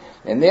umachati.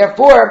 And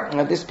therefore,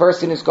 this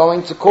person is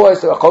going to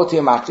cause a choti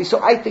amachti.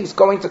 So I think it's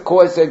going to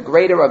cause a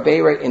greater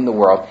avera in the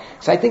world.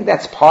 So I think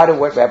that's part of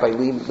what Rabbi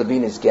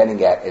Levine is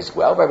getting at as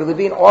well. Rabbi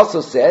Levine also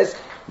says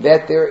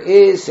that there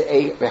is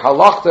a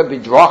halachta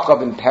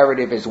b'drachav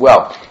imperative as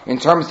well, in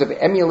terms of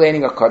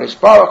emulating a Kadosh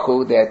Baruch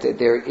Hu, that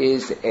there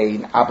is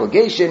an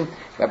obligation.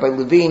 Rabbi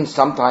Levine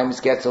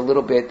sometimes gets a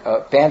little bit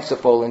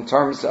fanciful in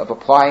terms of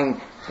applying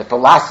the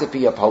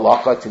philosophy of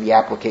halakha to the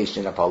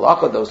application of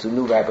halakha. Those who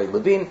knew Rabbi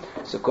Levine,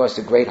 is of course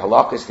a great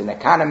halakhist and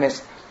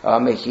economist,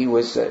 he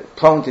was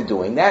prone to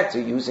doing that,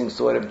 to using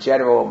sort of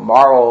general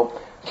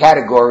moral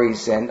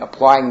categories and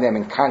applying them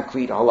in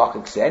concrete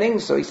halakhic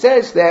settings. So he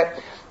says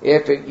that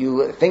if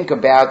you think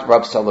about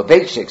Rav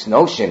Soloveitchik's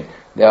notion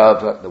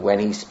of when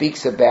he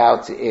speaks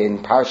about in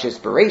Parshas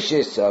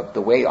Bereshis of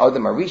the way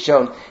Adam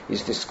Arishon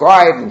is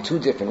described in 2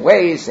 different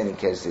ways, and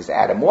because there's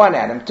Adam 1,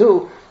 Adam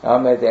 2,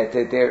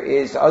 that there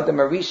is Adam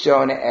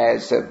Arishon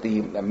as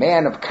the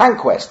man of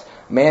conquest,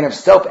 man of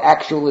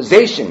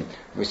self-actualization.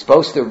 We're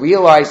supposed to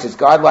realize his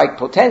godlike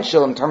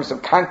potential in terms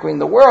of conquering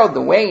the world.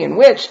 The way in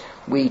which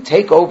we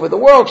take over the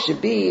world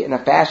should be in a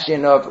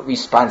fashion of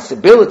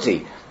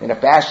responsibility, in a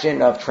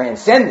fashion of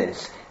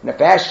transcendence, in a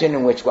fashion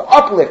in which we're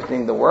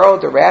uplifting the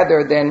world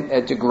rather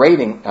than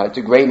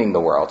degrading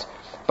the world.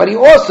 But he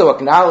also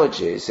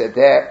acknowledges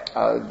that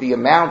the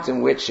amount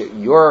in which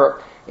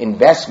your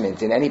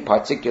investment in any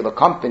particular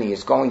company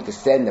is going to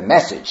send a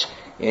message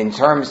in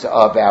terms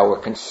of our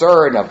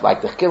concern of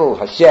like the Chilul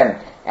Hashem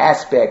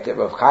aspect that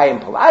Rav Chaim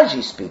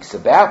Pelagie speaks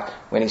about,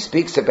 when he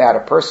speaks about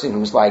a person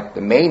who's like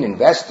the main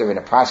investor in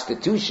a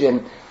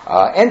prostitution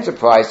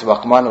enterprise,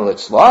 Rachmana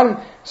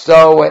litzlan.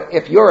 So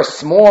if you're a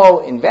small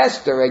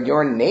investor and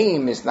your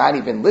name is not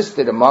even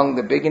listed among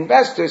the big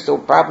investors, so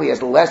it probably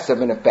has less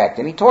of an effect.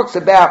 And he talks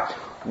about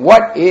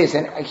what is,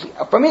 and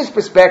from his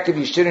perspective,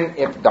 you shouldn't,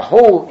 if the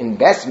whole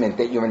investment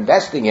that you're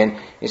investing in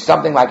is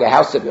something like a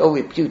house of ill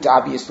repute,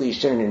 obviously you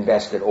shouldn't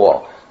invest at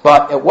all.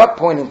 But at what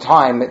point in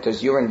time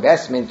does your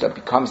investment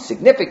become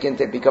significant?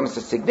 It becomes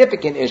a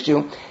significant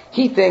issue.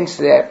 He thinks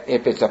that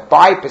if it's a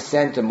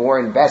 5% or more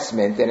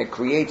investment, then it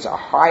creates a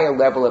higher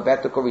level of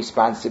ethical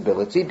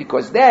responsibility,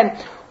 because then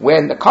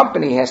when the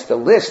company has to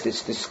list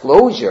its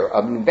disclosure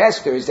of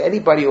investors,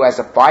 anybody who has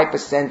a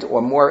 5%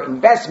 or more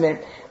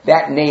investment,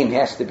 that name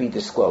has to be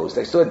disclosed.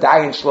 I saw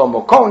Dayan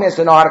Shlomo Cohen has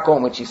an article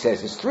in which he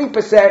says it's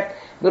 3%,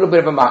 a little bit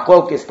of a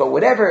machlokus, but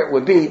whatever it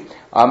would be,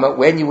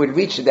 when you would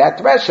reach that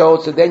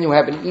threshold, so then you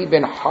have an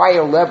even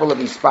higher level of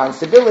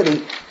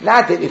responsibility.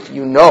 Not that if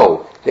you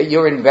know that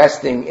you're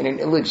investing in an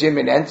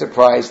illegitimate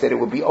enterprise, that it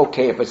would be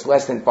okay if it's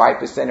less than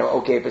 5% or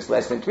okay if it's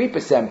less than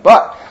 3%,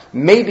 but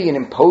maybe it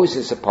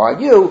imposes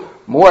upon you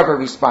more of a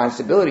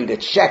responsibility to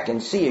check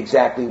and see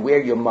exactly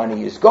where your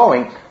money is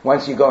going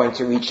once you're going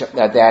to reach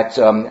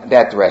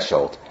that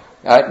threshold.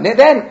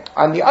 Then,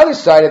 on the other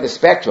side of the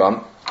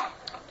spectrum,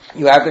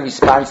 you have the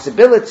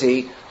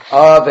responsibility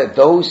of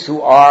those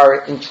who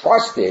are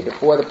entrusted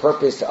for the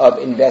purpose of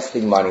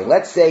investing money.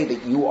 Let's say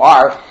that you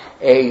are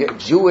a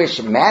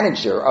Jewish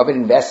manager of an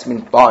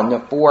investment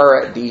fund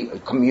for the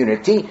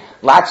community.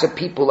 Lots of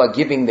people are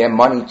giving their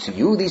money to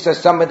you. These are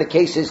some of the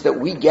cases that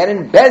we get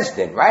in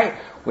Besdin, right?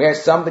 Where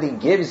somebody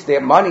gives their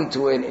money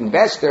to an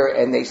investor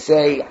and they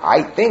say,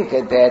 I think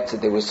that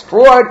there was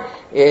fraud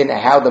in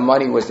how the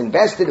money was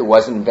invested. It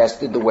wasn't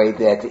invested the way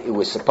that it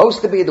was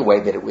supposed to be, the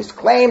way that it was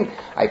claimed.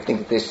 I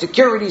think there's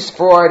securities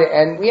fraud,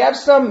 and we have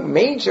some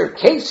major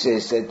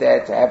cases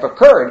that have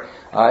occurred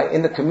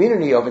in the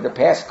community over the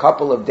past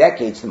couple of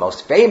decades. The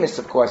most famous,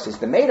 of course, is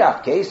the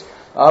Madoff case.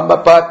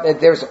 But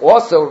there's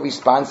also a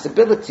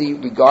responsibility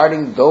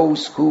regarding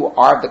those who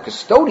are the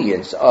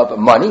custodians of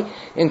money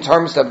in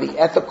terms of the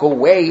ethical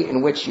way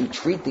in which you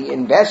treat the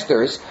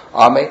investors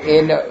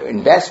in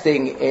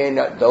investing in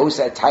those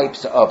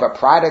types of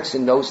products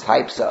and those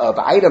types of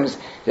items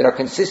that are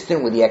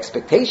consistent with the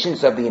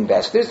expectations of the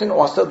investors and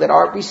also that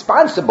are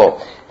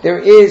responsible. There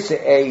is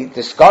a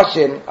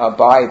discussion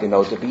by the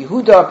Noda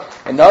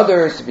B'Yehuda and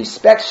others,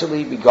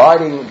 especially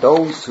regarding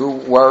those who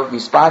were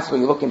responsible.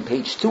 You look in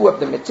page 2 of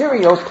the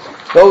materials,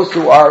 those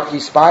who are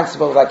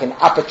responsible, like an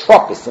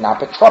apotropis. An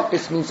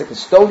apotropis means a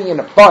custodian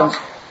of funds,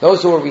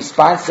 those who are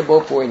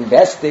responsible for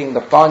investing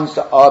the funds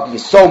of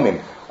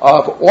Yisomim,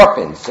 of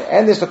orphans.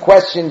 And there's a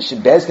question, should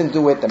Bezdin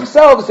do it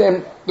themselves?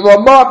 And the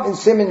Ramah in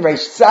Simon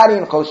Reish Tzadi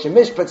and Choshen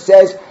Mishpat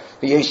says,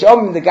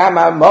 V'yeshom the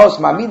Gama Mos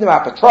Mamidim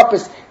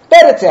Apotropos,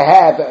 better to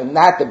have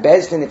not the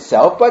Bezdin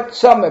itself, but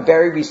some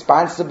very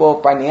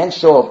responsible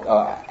financial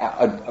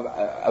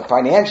a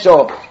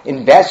financial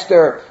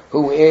investor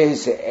who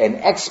is an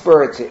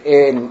expert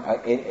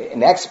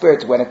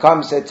when it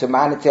comes to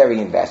monetary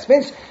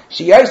investments.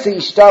 Sheyosei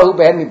Yishtahu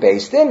Be'en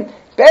Bezdin.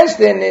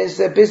 Bezdin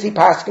is busy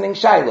paskening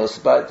shilos,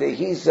 but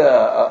he's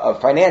a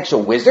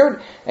financial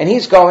wizard, and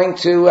he's going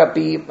to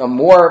be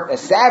more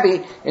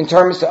savvy in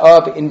terms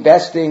of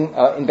investing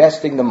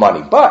the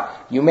money. But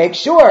you make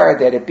sure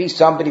that it be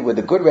somebody with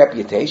a good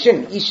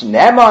reputation. Ish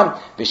neman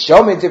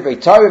v'shomid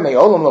divrei Torah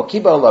me'olam lo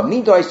kiba olav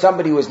nidoi,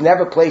 somebody who was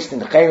never placed in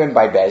chayrim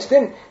by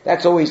Bezdin.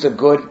 That's always a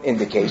good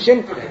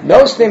indication.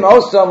 Nostim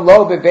osam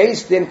lo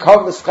bebezdin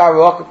kov l'schar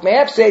rochak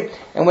me'efsed.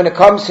 And when it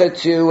comes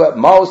to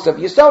most of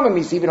Yisomim,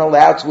 he's even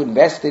allowed to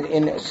invest it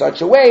in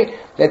such a way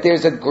that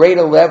there's a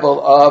greater level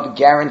of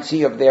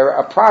guarantee of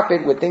their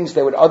profit with things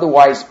that would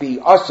otherwise be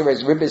usher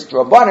as ribis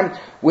drabanim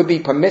would be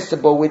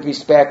permissible with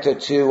respect to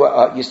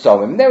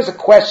Yisomim. There was a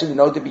question that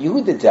Noda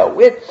Yehuda dealt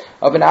with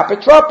of an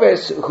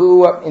apotropos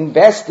who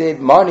invested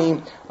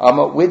money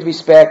with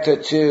respect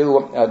to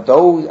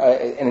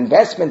an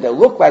investment that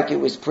looked like it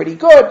was pretty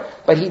good,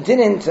 but he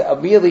didn't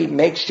really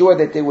make sure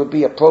that there would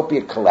be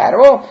appropriate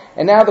collateral.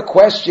 And now the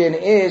question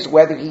is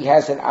whether he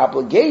has an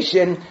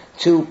obligation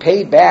to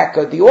pay back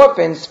the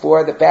orphans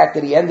for the fact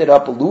that he ended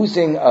up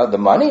losing the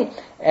money.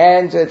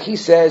 And he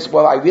says,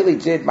 well, I really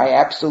did my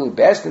absolute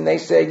best. And they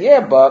said,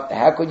 yeah, but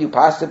how could you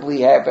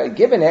possibly have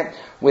given it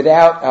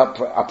without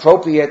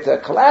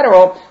appropriate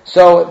collateral?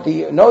 So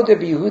the Noda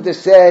Yehuda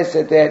says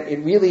that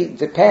it really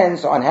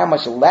depends on how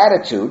much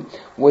latitude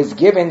was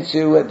given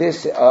to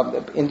this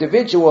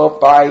individual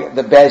by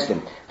the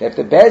Bezdin. That if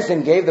the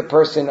Bezdin gave the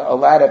person a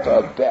lot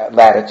of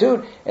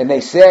latitude, and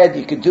they said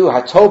you could do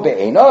hatov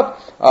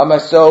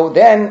be'enov, so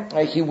then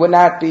he would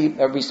not be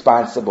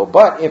responsible.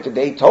 But if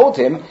they told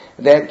him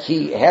that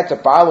he had to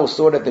follow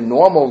sort of the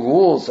normal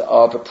rules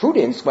of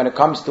prudence when it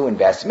comes to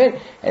investment,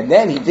 and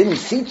then he didn't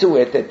see to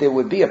it that there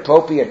would be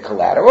appropriate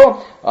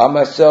collateral,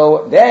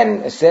 so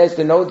then says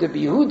the Noda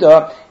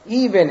Yehuda,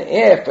 even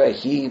if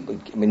he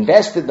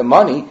invested the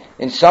money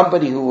in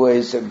somebody who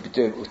was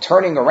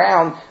turning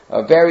around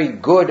very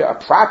good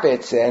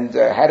profits and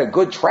had a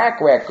good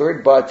track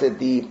record, but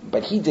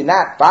he did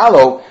not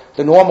follow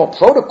the normal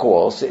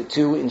protocols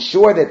to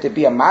ensure that there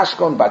be a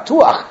mashkon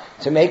batuach,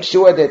 to make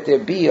sure that there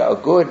be a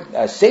good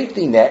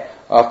safety net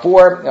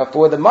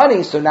for the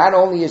money. So not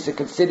only is it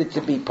considered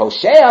to be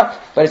poshea,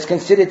 but it's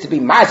considered to be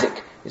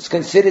mazik. It's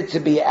considered to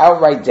be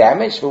outright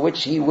damage for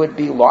which he would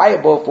be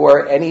liable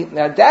for any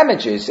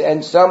damages.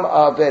 And some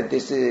of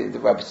this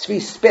Tzvi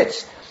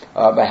Spitz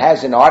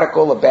has an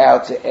article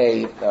about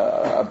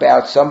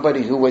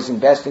somebody who was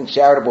investing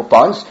charitable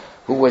funds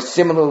who was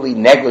similarly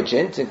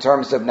negligent in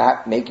terms of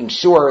not making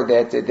sure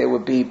that there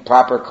would be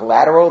proper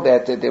collateral,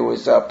 that there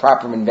was a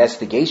proper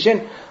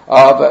investigation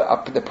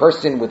of the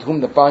person with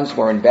whom the funds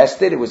were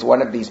invested. It was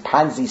one of these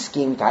Ponzi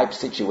scheme type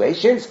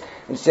situations,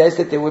 and says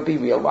that there would be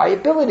real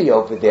liability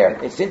over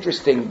there. It's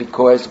interesting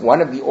because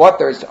one of the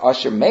authors,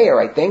 Usher Mayer,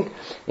 I think,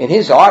 in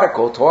his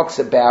article talks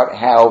about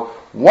how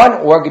one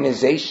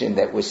organization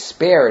that was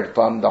spared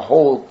from the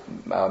whole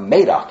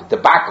Madoff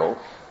debacle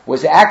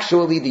was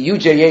actually the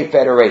UJA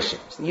Federation.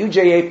 The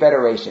UJA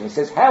Federation. He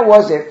says, how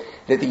was it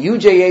that the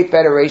UJA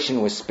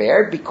Federation was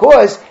spared?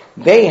 Because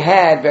they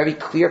had very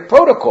clear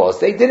protocols.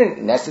 They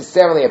didn't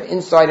necessarily have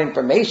inside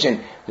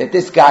information that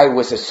this guy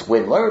was a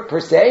swindler, per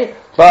se,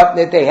 but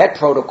that they had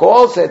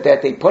protocols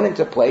that they put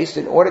into place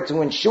in order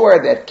to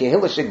ensure that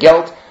Kehillah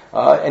Geld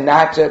and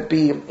not to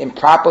be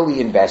improperly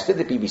invested,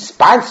 to be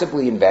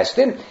responsibly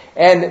invested.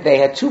 And they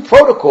had two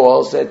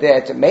protocols that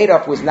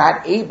Madoff was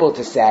not able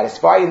to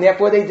satisfy, and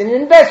therefore they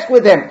didn't invest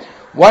with him.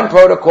 One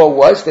protocol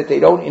was that they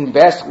don't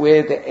invest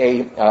with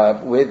a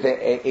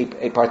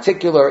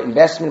particular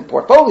investment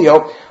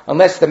portfolio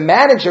unless the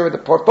manager of the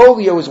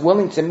portfolio is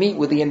willing to meet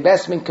with the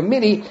investment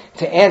committee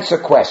to answer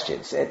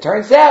questions. It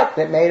turns out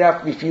that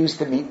Madoff refused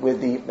to meet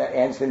with the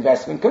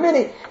investment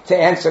committee to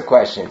answer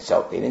questions,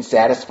 so they didn't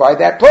satisfy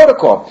that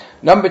protocol.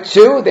 Number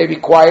two, they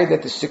required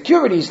that the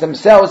securities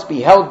themselves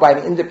be held by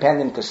an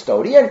independent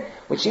custodian,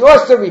 which he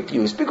also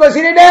refused because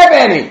he didn't have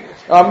any.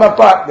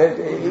 But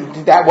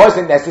that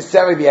wasn't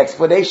necessarily the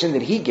explanation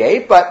that he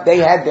gave, but they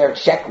had their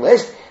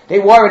checklist. They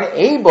weren't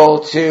able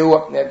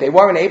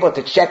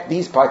to check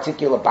these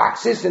particular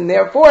boxes, and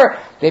therefore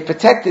they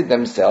protected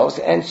themselves.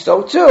 And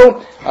so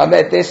too,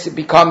 that this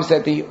becomes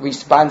the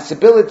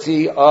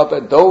responsibility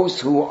of those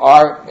who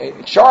are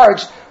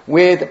charged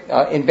with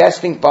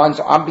investing funds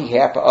on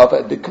behalf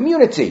of the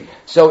community.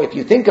 So if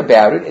you think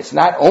about it, it's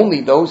not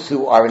only those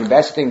who are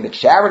investing the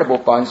charitable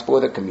funds for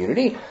the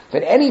community,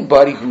 but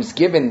anybody who's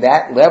given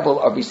that level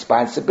of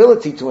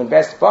responsibility to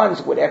invest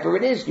funds, whatever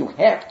it is, you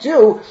have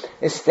to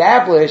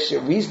establish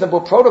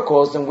reasonable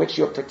protocols in which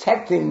you're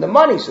protecting the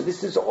money. So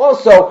this is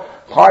also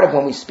part of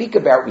when we speak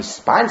about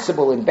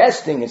responsible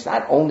investing. It's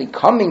not only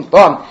coming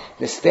from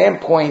the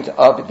standpoint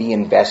of the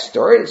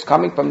investor, it's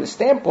coming from the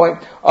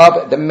standpoint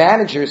of the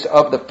managers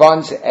of the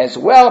funds as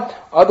well.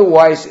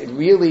 Otherwise, it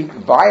really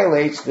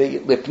violates the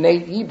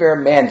Lifnei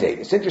Iber mandate.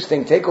 It's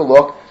interesting, take a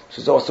look. This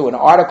is also an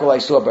article I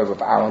saw by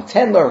Rav Aaron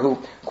Tendler, who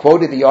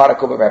quoted the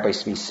article by Rabbi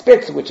Tzvi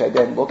Spitz, which I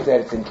then looked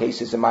at. It's in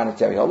Cases of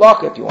Monetary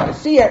Halacha, if you want to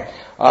see it.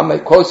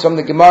 It quotes from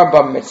the Gemara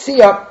Bava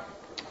Metzia,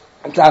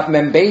 Taf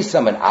Mem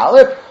Beisam and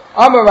Aleph,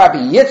 Amar Rabbi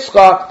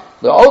Yitzchak,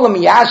 Le'olam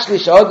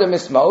yashlish odom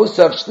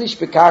isma'osav shlish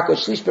bekarko,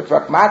 shlish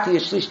beprakmati,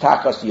 shlish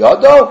tachas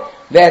yodo,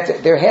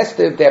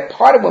 that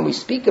part of when we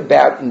speak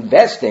about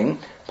investing,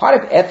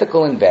 part of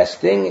ethical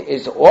investing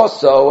is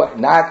also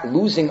not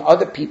losing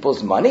other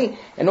people's money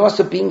and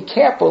also being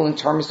careful in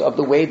terms of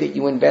the way that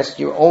you invest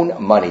your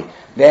own money.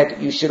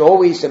 That you should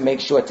always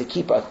make sure to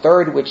keep a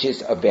third which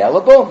is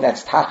available.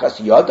 That's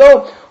tachas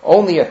yodo.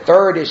 Only a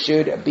third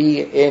should be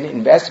in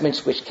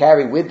investments which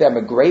carry with them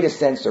a greater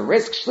sense of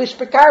risk. Shlish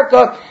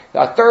bekarka,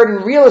 a third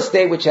in real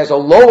estate which has a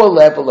lower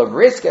level of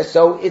risk.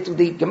 So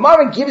the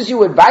Gemara gives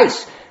you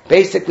advice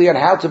basically on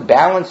how to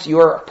balance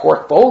your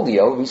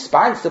portfolio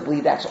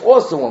responsibly. That's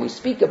also when we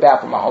speak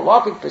about from a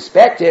halakhic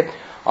perspective,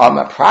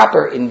 a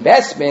proper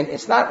investment.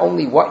 It's not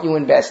only what you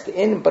invest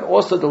in, but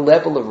also the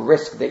level of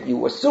risk that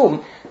you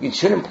assume. You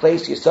shouldn't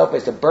place yourself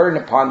as a burden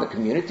upon the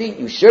community.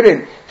 You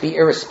shouldn't be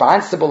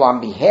irresponsible on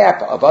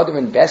behalf of other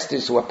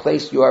investors who have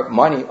placed your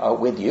money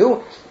with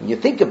you. When you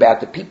think about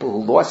the people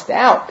who lost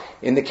out,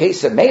 in the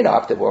case of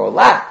Madoff, there were a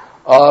lot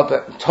of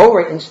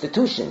Torah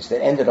institutions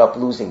that ended up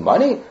losing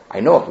money.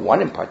 I know of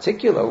one in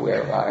particular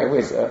where I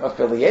was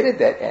affiliated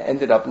that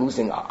ended up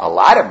losing a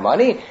lot of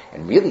money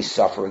and really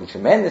suffering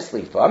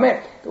tremendously from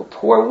it. There were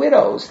poor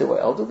widows, there were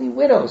elderly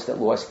widows that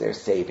lost their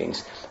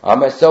savings.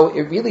 So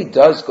it really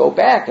does go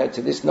back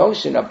to this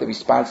notion of the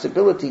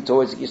responsibility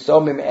towards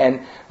Yisomim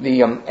and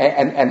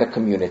the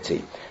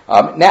community.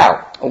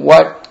 Now,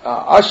 what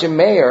Asher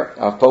Meir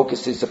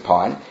focuses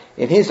upon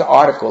in his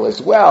article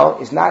as well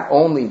is not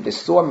only the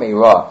Sor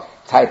Meirah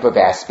type of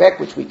aspect,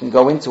 which we can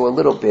go into a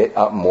little bit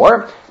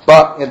more,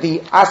 but the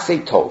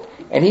Aseh Tov.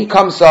 And he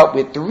comes up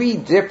with three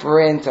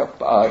different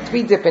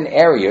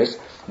areas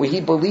where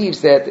he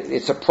believes that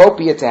it's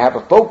appropriate to have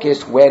a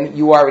focus when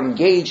you are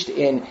engaged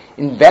in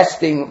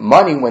investing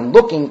money, when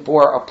looking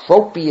for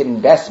appropriate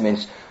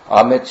investments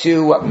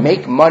to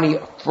make money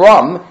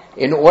from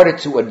in order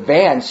to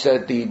advance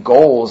the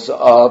goals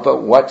of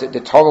what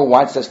the Torah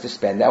wants us to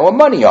spend our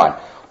money on.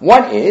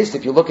 One is,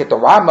 if you look at the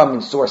Rambam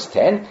in source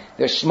 10,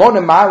 there's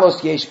Shmona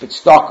Malos Yesh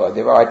B'Tzedakah.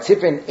 There are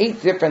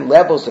 8 different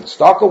levels of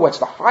tzedakah. What's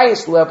the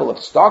highest level of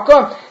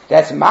tzedakah?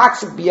 That's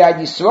Maksib B'Yad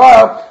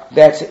Yisrael.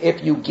 That's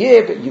if you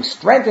give, you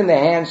strengthen the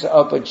hands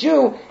of a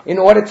Jew in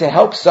order to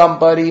help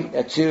somebody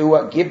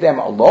to give them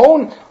a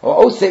loan,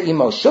 or Ose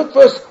Imo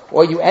Shutfus,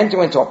 or you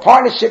enter into a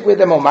partnership with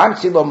them, or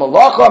Mamsi Lo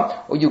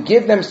Malacha, or you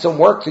give them some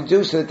work to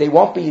do so that they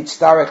won't be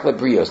Yitztarech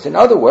Lebrios. In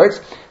other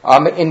words,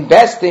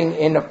 investing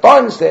in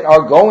funds that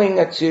are going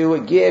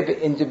to give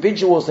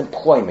individuals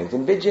employment,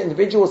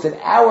 individuals in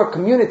our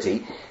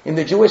community, in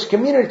the Jewish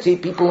community,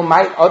 people who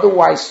might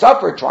otherwise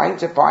suffer trying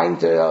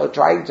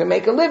to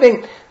make a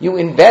living. You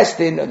invest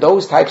in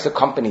those types of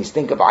companies.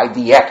 Think of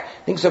IDF.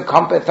 Think of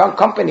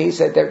companies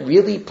that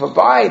really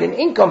provide an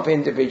income for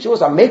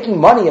individuals, are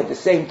making money at the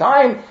same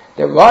time.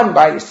 They're run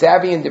by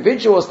savvy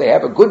individuals. They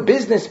have a good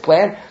business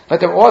plan, but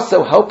they're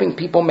also helping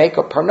people make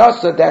a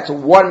parnasa. That's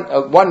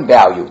one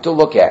value to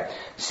look at.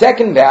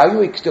 Second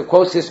value, he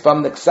quotes this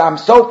from the Ksam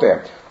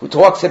Sofer, who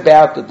talks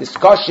about the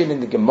discussion in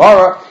the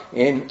Gemara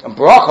in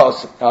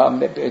Brachos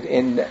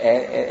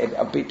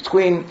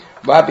between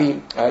Rabbi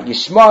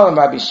Yishmael and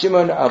Rabbi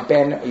Shimon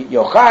ben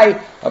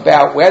Yochai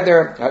about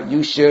whether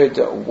you should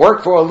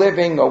work for a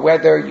living or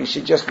whether you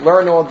should just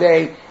learn all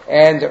day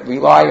and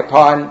rely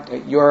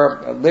upon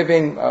your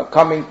living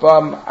coming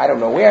from, I don't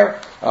know where,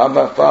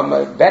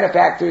 from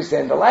benefactors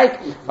and the like.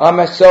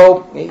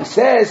 So he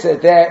says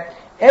that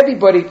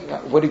everybody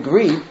would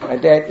agree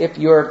that if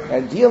you're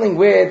dealing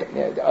with,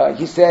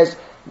 he says,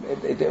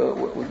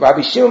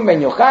 Rabbi Shimon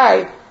ben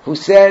Yochai, who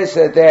says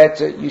that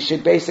you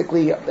should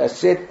basically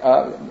sit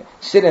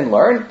and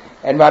learn,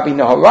 and Rabbi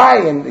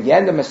Naharai in the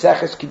end of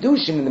Maseches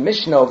Kiddushin in the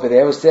Mishnah over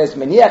there, who says,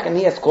 that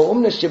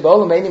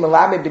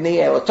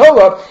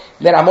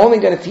I'm only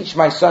going to teach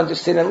my son to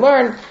sit and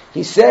learn.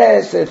 He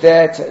says that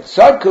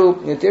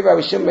Tzadku,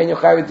 Rabbi Shimon ben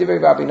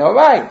Yochai, Rabbi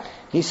Naharai,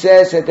 he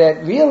says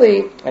that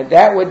really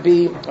that would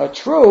be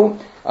true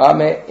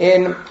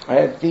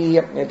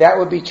that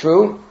would be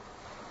true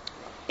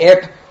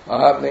if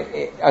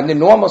under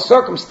normal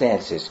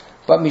circumstances.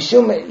 But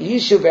Mishum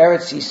Yishuv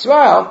Eretz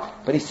Yisrael,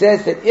 but he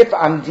says that if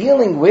I'm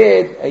dealing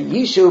with a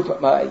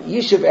Yishuv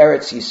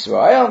Eretz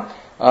Yisrael,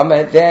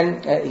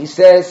 then he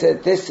says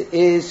that this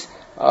is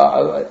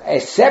a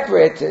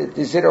separate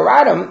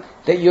desideratum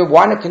that you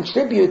want to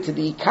contribute to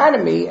the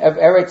economy of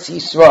Eretz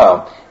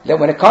Yisrael. That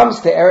when it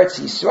comes to Eretz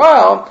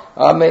Yisrael,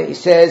 he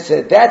says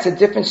that's a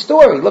different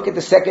story. Look at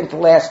the second to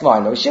last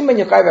line. They're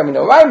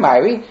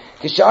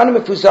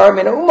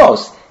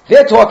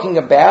talking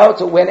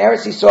about when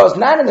Eretz Yisrael is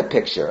not in the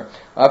picture.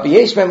 And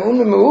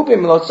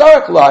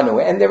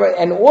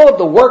all of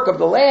the work of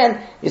the land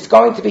is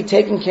going to be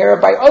taken care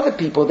of by other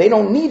people. They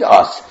don't need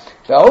us.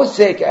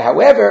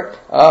 However,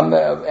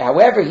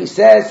 he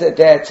says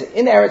that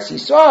in Eretz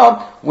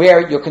Yisrael,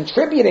 where you're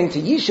contributing to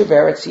Yishuv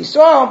Eretz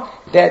Yisrael,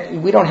 that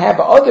we don't have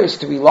others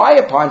to rely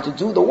upon to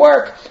do the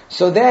work,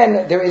 so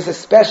then there is a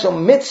special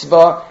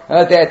mitzvah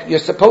that you're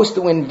supposed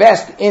to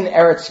invest in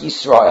Eretz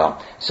Yisrael.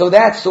 So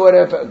that's sort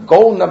of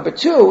goal number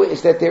 2,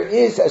 is that there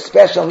is a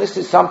special, and this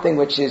is something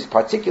which is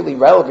particularly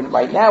relevant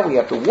right now. We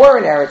have the war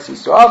in Eretz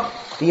Yisrael,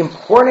 the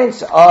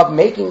importance of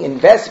making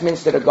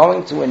investments that are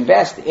going to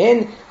invest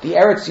in the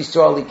Eretz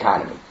Yisrael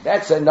economy.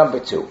 That's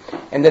number 2.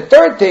 And the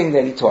third thing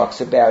that he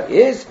talks about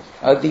is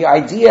the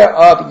idea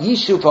of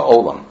Yishuv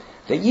HaOlam.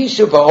 The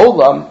Yishuv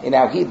HaOlam,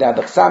 now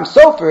the Chassam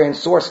Sofer in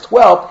source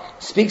 12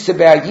 speaks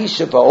about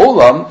Yishuv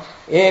HaOlam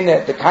in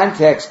the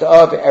context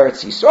of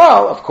Eretz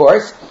Yisrael, of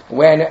course,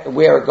 when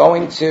we're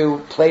going to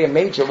play a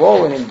major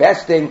role in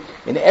investing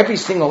in every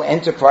single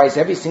enterprise,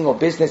 every single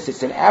business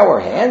that's in our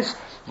hands.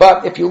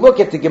 But if you look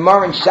at the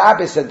Gemara in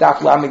Shabbos,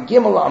 Daf Lamed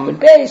Gimel Amud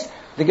Beis,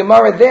 the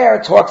Gemara there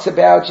talks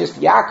about just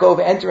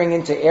Yaakov entering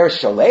into Er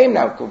Shalem.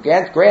 Now,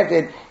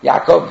 granted,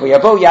 Yaakov Er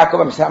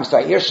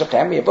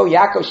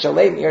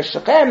Shalem, Er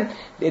Shechem,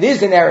 it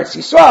is in Eretz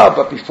Yisrael,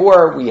 but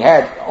before we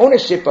had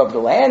ownership of the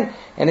land,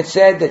 and it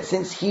said that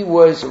since he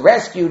was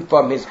rescued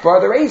from his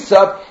brother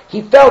Esav,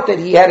 he felt that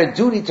he had a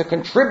duty to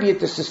contribute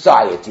to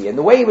society. And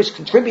the way he was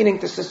contributing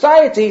to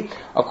society,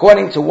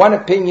 according to one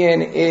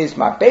opinion, is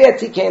Ma'beah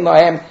Tikein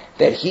Lahem,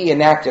 that he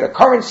enacted a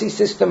currency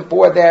system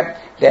for them,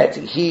 that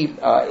he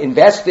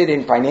invested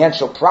in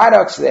financial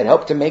products that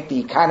helped to make the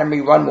economy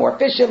run more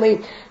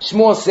efficiently.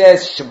 Shmuel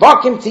says,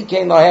 Shvakim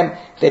Tikein Lahem,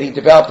 that he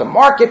developed a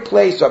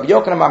marketplace, Rabbi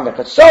Yochanan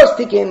Mechazos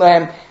Tikein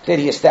Lahem, that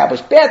he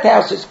established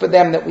bathhouses for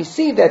them, that we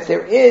see that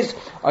there is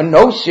a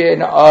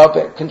notion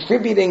of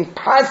contributing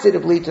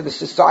positively to the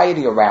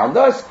society around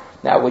us.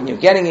 Now, when you're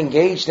getting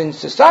engaged in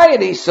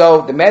society,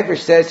 so the Medrash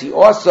says he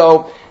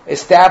also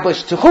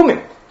established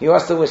Tehumim. He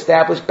also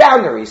established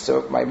boundaries.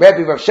 So my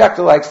Rebbe Rav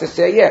Shechter likes to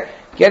say,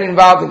 get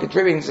involved in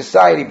contributing to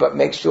society, but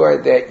make sure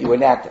that you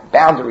enact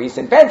boundaries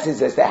and fences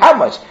as to how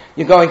much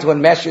you're going to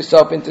enmesh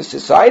yourself into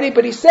society.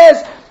 But he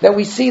says that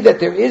we see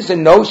that there is a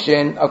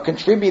notion of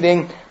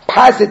contributing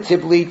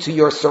positively to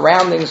your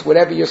surroundings,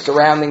 whatever your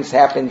surroundings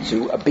happen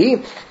to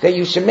be, that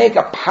you should make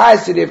a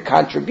positive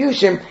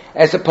contribution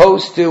as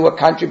opposed to a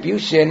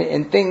contribution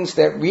in things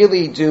that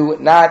really do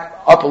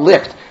not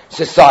uplift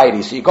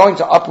society. So you're going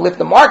to uplift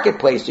the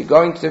marketplace, you're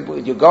going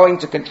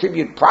to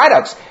contribute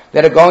products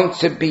that are going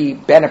to be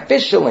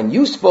beneficial and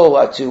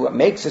useful to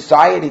make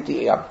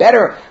society a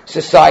better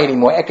society,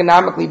 more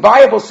economically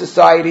viable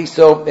society,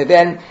 so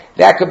then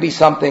that could be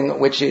something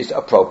which is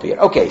appropriate.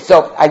 Okay,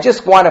 so I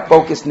just want to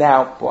focus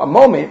now for a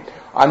moment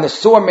on the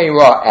Sur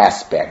Meirah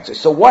aspect.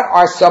 So what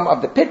are some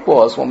of the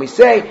pitfalls when we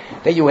say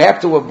that you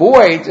have to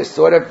avoid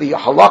sort of the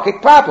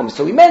halakhic problems?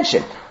 So we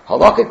mentioned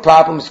halakhic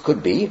problems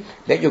could be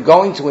that you're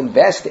going to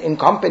invest in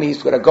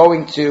companies that are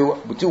going to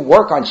do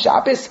work on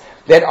Shabbos,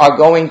 that are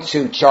going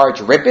to charge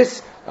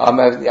ribbis,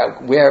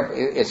 where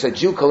it's a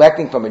Jew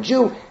collecting from a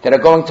Jew, that are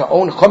going to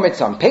own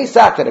chumetz on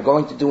Pesach, that are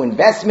going to do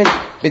investment,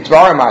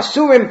 bidvarim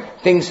asurim,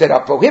 things that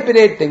are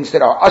prohibited, things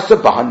that are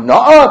asur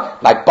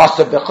b'hana'ah, like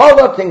basar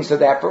b'cholah, things of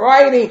that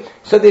variety.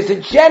 So there's a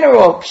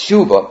general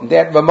pshuva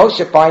that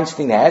Moshe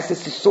Feinstein has.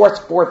 This is source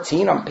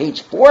 14 on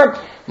page 4.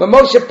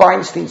 Moshe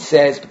Feinstein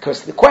says,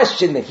 because the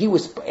question that he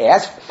was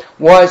asked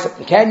was,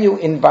 can you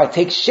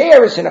take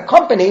shares in a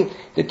company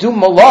that do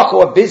malach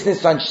or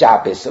business on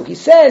Shabbos? So he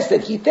says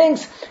that he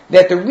thinks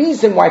that the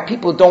reason why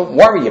people don't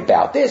worry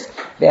about this,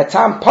 that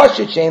Tam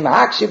Pashut Shein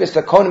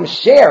Lahakshivus Akonim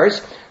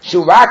shares,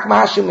 Shurak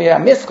Mashu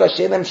Miskar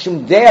Shelem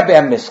Shum Dea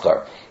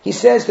Miskar. He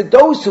says that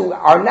those who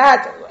are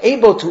not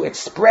able to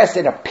express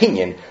an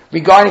opinion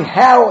regarding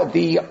how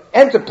the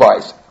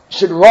enterprise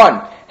should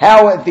run,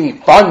 how the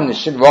fund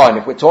should run,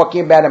 if we're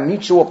talking about a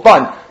mutual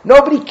fund,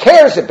 nobody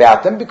cares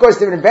about them because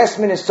their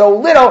investment is so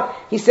little.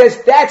 He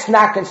says that's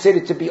not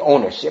considered to be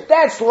ownership.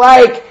 That's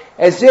like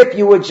as if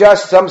you were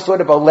just some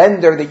sort of a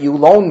lender that you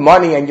loan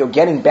money and you're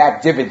getting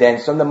back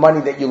dividends from the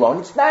money that you loan.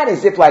 It's not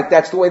as if like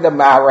that's the way the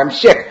Maharam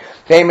Shik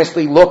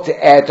famously looked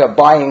at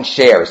buying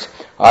shares.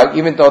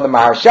 Even though the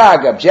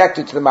Maharshag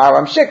objected to the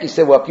Maharam Shik, he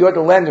said, well, if you're the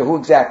lender, who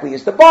exactly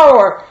is the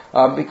borrower?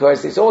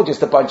 Because it's all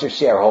just a bunch of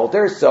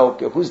shareholders, so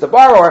who's the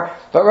borrower?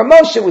 But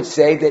Ramosha would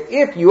say that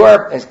if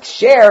your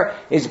share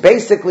is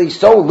basically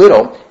so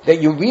little that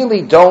you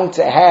really don't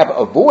have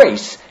a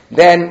voice,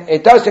 then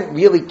it doesn't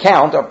really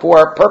count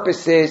for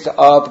purposes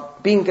of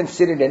being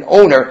considered an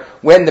owner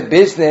when the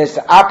business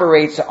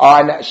operates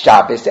on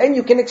Shabbos. And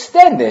you can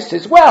extend this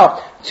as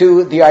well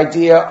to the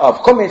idea of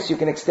chumash, you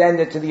can extend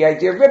it to the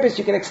idea of ribbis,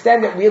 you can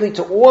extend it really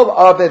to all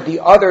of the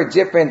other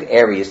different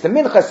areas. The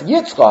Minchas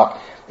Yitzchak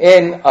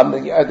in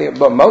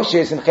the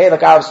Moshe's in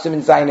Chelak Aleph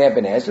Siman Zayin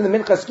Eben Ezra, the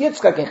Minchas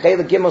Yitzchak in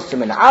Chelak Gimel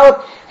Siman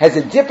Aleph has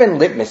a different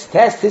litmus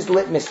test. His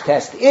litmus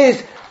test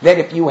is that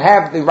if you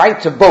have the right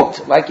to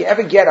vote, like you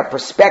ever get a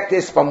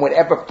prospectus from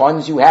whatever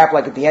funds you have,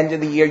 like at the end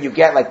of the year you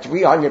get like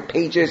 300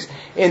 pages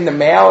in the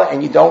mail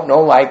and you don't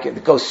know, like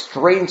it goes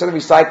straight into the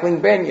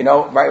recycling bin,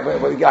 right,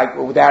 like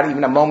without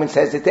even a moment's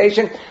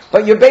hesitation,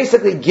 but you're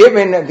basically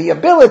given the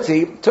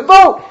ability to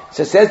vote.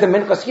 So says the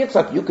Minchas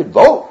Yitzchak, you could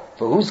vote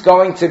for who's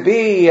going to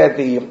be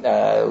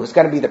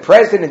the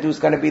president, who's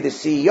going to be the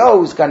CEO,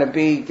 who's going to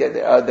be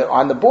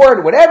on the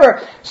board,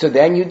 whatever. So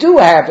then you do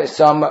have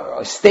some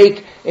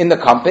stake in the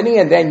company,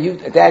 and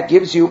then that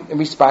gives you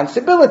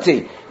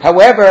responsibility.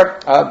 However,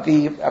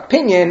 the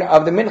opinion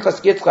of the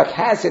Minchas Yitzchak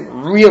hasn't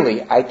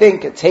really, I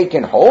think,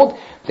 taken hold.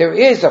 There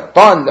is a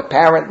fund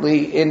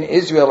apparently in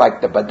Israel,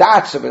 like the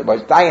Badatz, or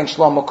Dayan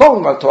Shlomo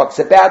Cohen talks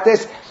about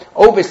this,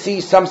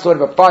 oversees some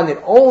sort of a fund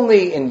that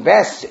only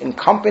invests in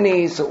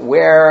companies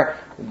where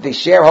the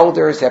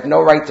shareholders have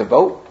no right to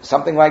vote,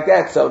 something like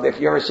that. So if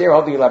you're a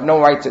shareholder, you'll have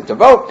no right to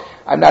vote.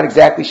 I'm not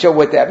exactly sure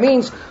what that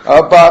means,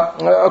 but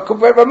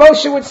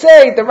Moshe would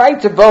say the right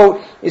to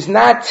vote is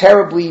not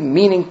terribly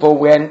meaningful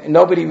when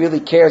nobody really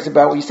cares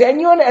about what you say,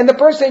 and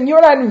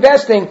you're not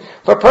investing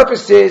for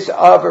purposes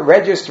of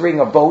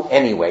registering a vote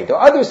anyway. There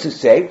are others who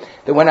say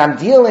that when I'm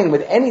dealing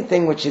with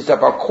anything which is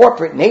of our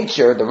corporate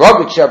nature, the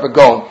Rogatchover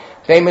Gaon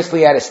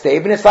famously had a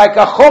statement, it's like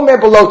a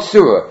chomer below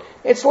tzura.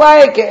 It's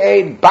like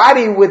a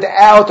body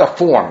without a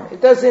form.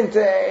 It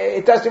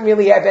doesn't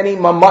really have any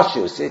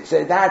mamashus. It's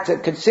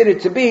not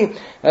considered to be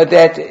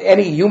that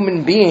any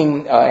human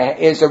being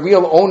is a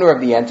real owner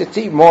of the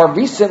entity. More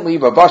recently,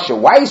 Rav Asher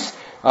Weiss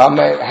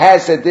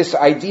has this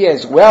idea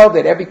as well,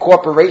 that every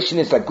corporation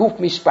is a guf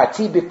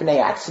mishpati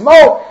b'pnei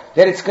atzmo,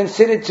 that it's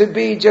considered to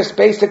be just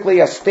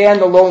basically a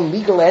standalone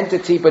legal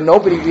entity, but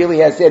nobody really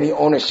has any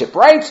ownership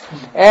rights,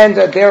 and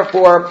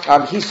therefore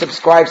he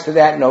subscribes to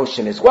that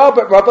notion as well.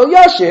 But Rav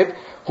Elyashiv,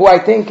 who I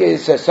think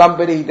is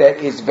somebody that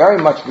is very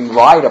much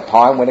relied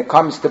upon when it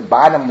comes to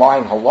bottom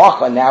line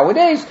halacha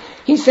nowadays,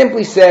 he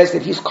simply says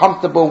that he's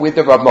comfortable with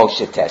the Rav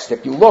Moshe test.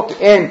 If you look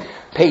in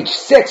page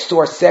 6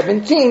 or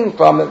 17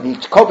 from the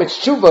Kovetz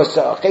Shuvos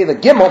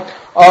Chelak Gimel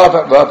of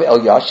Rav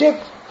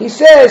Elyashiv, he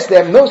says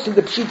that most of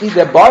the pshiti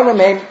that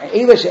barnamim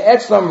elish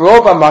etzlam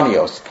rov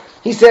amanios.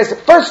 He says,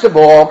 first of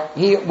all,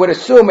 he would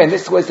assume, and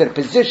this was a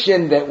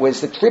position that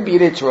was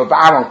attributed to Rav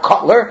Aaron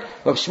Kotler,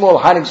 Rav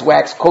Shmuel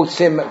Honigswachs quotes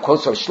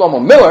Rav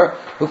Shlomo Miller,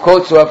 who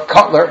quotes Rav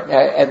Kotler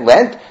at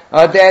length,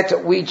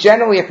 that we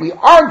generally, if we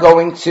are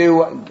going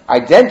to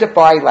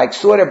identify like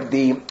sort of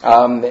the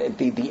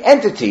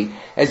entity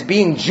as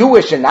being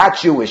Jewish and not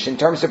Jewish in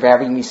terms of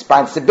having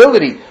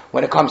responsibility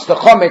when it comes to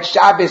Chometz,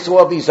 Shabbos,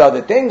 all these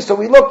other things, so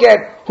we look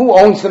at who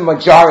owns the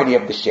majority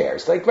of the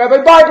shares. Like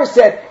Rabbi Barber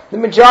said, the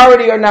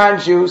majority are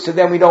non-Jews, so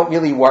then we don't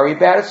really worry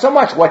about it so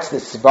much. What's the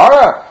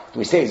svara? Do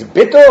we say it's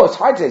bittul? It's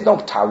hard to say. There's no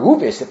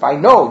taruvis. If I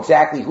know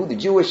exactly who the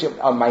Jewish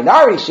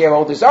minority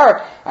shareholders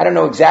are, I don't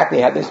know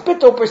exactly how there's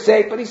bittul per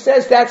se, but he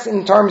says that's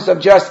in terms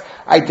of just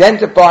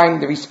identifying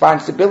the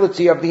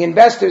responsibility of the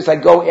investors. I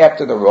go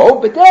after the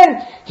road. But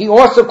then he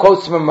also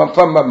quotes from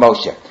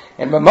Moshe.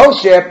 And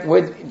Moshe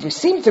would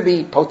seem to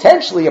be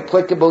potentially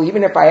applicable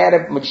even if I had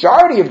a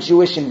majority of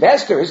Jewish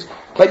investors,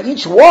 but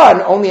each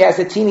one only has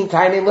a teeny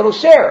tiny little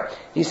share.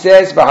 He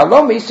says,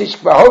 "V'halom isish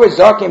v'hor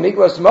zakim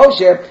migros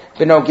Moshe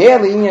b'nogei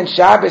l'inyan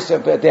Shabbos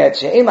that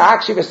she'en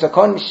la'akshiv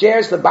esakon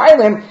shares the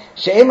bailim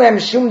she'en lem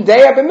shum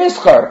deya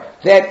b'mischar."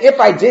 That if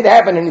I did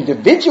have an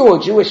individual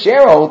Jewish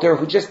shareholder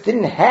who just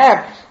didn't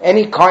have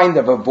any kind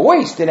of a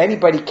voice that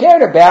anybody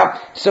cared about,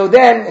 so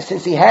then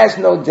since he has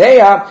no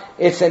deya,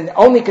 it's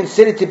only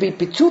considered to be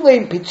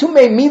pitume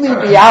mili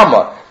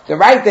bi'alma. The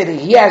right that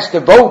he has to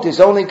vote is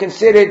only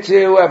considered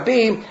to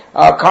be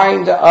a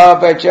kind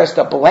of just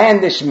a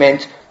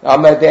blandishment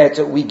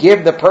that we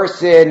give the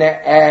person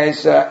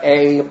as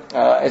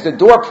a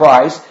door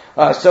prize,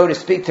 so to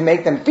speak, to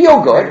make them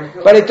feel good,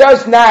 but it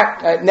does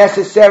not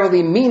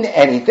necessarily mean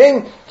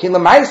anything.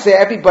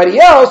 Everybody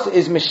else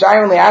is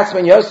Mishayon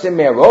Le'asman Yosem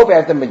Merov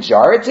as the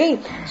majority.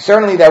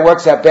 Certainly that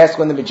works out best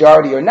when the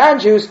majority are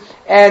non-Jews,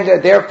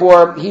 and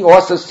therefore he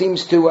also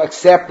seems to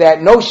accept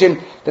that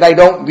notion that I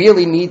don't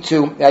really need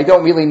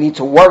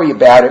to worry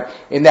about it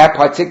in that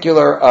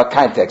particular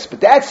context.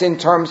 But that's in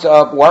terms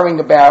of worrying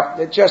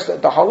about just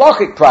the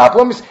halachic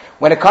problems.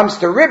 When it comes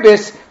to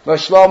ribbis,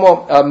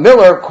 Shlomo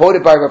Miller,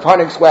 quoted by Rav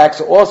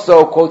Honigswachs,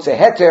 also quotes a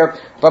heter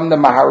from the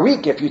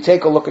Maharik. If you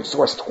take a look at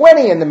source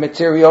 20 in the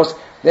materials,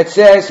 that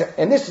says,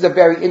 and this is a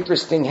very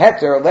interesting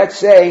heter, let's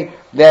say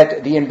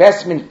that the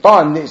investment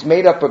fund is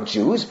made up of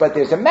Jews, but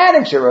there's a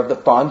manager of the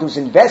fund who's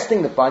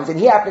investing the funds, and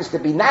he happens to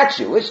be not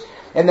Jewish,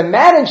 and the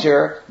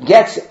manager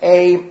gets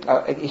a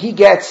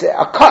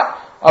cut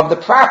of the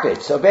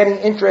profits of any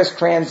interest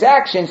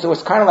transaction, so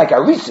it's kind of like a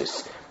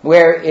risus.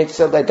 where it's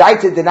a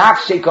Ladaita Denaf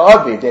Sheikha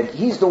Ovid, that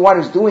he's the one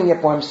who's doing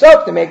it for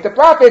himself to make the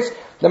profits,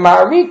 the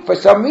Ma'arik, for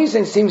some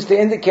reason, seems to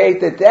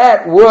indicate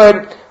that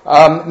would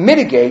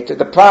mitigate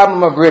the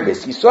problem of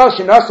ribis. Yisrael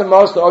shenasa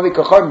mos la'ovi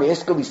kochav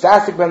mi'iskel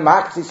isasik ben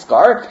machzi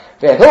skar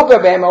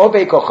ve'hilpa be'em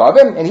ovei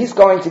kochavim, and he's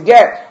going to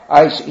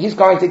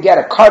get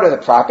a cut of the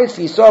profits.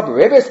 Yisrael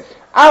b'ribis.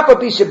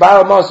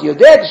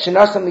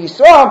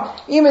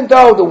 Even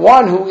though the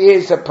one who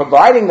is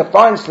providing the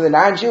funds to the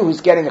non-Jew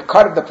who's getting a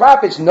cut of the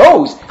profits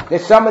knows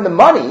that some of the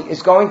money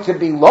is going to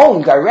be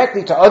loaned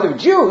directly to other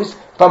Jews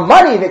from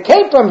money that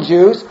came from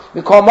Jews,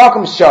 we call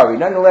Malkum Shari.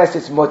 Nonetheless,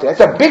 it's mutter.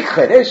 It's a big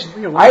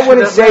chiddush. I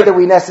wouldn't say that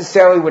we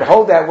necessarily would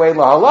hold that way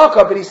la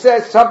halakha, but he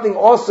says something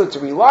also to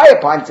rely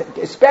upon,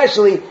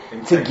 especially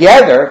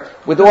together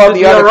with all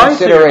the other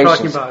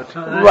considerations.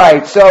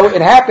 Right. So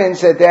it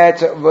happens that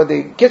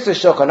the Kitzur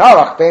Shulchan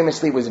Aruch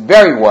famously was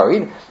very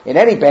worried in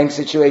any bank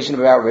situation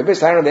about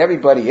ribis. I know that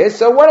everybody is.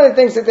 So one of the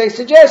things that they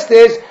suggest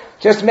is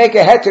just make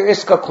a heter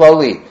iska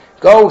kloli.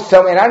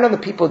 And I know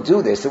that people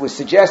do this. It was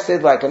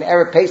suggested, like an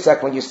Erev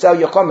Pesach, when you sell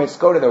your chametz,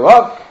 go to the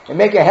Rav and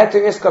make a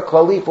heter iska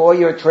klali for all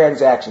your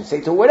transactions.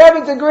 Say, to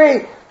whatever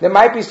degree there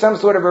might be some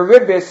sort of a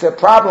ribis, a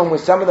problem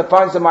with some of the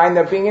funds of mine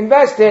that are being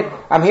invested,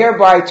 I'm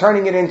hereby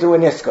turning it into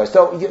an iska.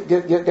 So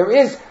there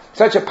is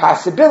such a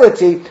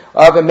possibility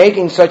of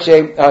making such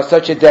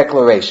a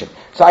declaration.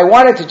 So I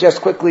wanted to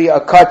just quickly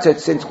cut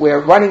it, since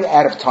we're running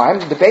out of time.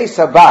 The Beis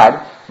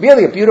Habad,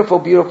 really a beautiful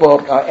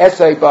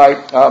essay by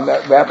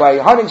Rabbi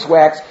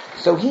Honningswax.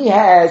 So he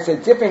has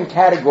different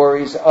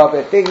categories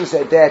of things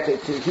that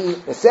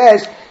he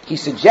says. He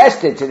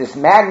suggested to this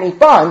Magni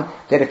Fund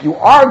that if you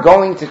are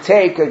going to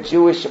take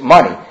Jewish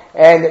money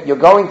and you're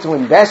going to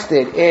invest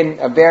it in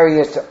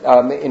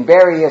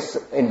various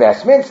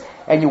investments,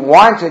 and you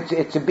want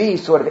it to be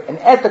sort of an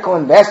ethical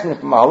investment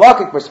from a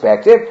halakhic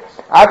perspective,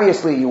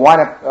 obviously you want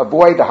to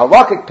avoid the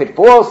halakhic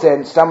pitfalls,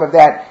 and some of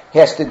that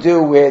has to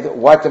do with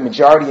what the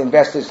majority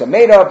investors are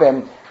made of,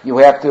 and you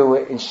have to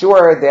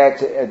ensure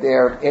that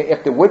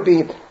if there would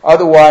be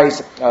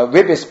otherwise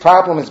ribis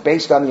problem is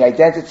based on the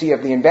identity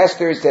of the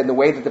investors and the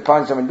way that the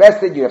funds are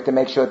invested. You have to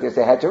make sure that there's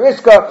a heter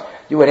iska.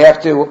 You would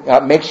have to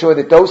make sure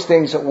that those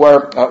things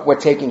were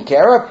taken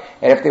care of.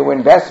 And if there were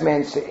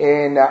investments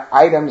in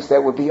items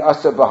that would be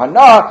asa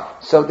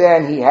b'hana, so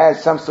then he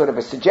has some sort of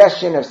a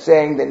suggestion of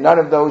saying that none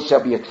of those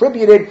shall be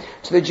attributed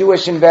to the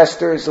Jewish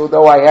investors,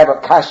 although I have a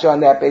kasha on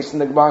that based on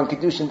the Gemara in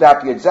Kedushin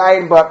Daf Yud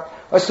Zayin, but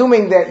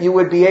assuming that you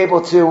would be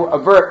able to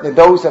avert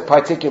those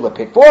particular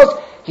pitfalls,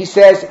 he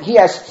says he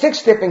has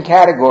 6 different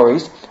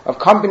categories of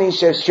companies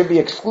that should be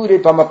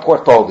excluded from a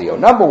portfolio.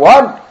 Number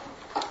 1,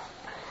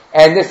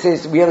 and this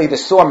is really the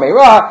Sor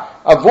Meirah,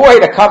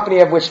 avoid a company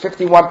of which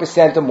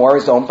 51% or more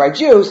is owned by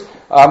Jews,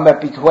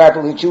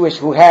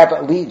 who have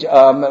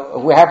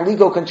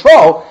legal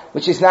control,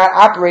 which is not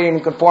operating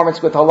in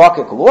conformance with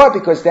halakhic law,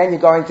 because then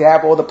you're going to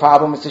have all the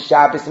problems of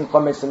Shabbos and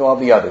Chumash and all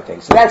the other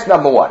things. So that's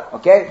number 1,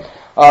 okay?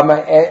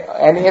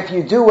 And if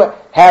you do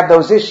have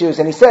those issues,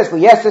 and he says,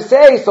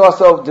 l'yesesei,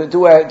 also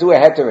do a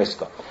heter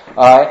iska,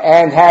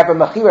 and have a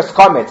mechiras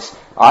chametz.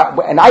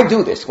 And I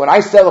do this. When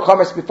I sell a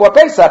chametz before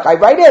Pesach, I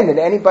write in that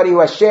anybody who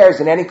has shares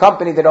in any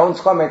company that owns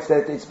chametz,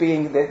 that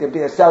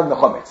they're selling the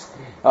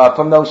chametz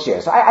from those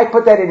shares. I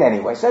put that in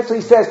anyway. So that's what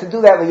he says, to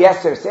do that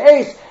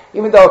l'yesesei,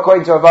 even though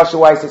according to Rav Asher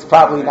Weiss, it's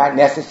probably not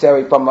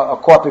necessary from a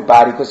corporate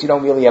body, because you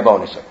don't really have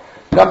ownership.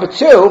 Number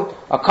 2,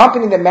 a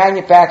company that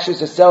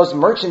manufactures or sells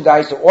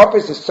merchandise or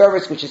offers a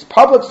service which is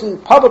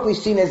publicly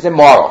seen as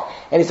immoral.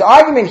 And his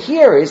argument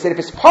here is that if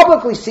it's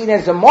publicly seen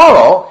as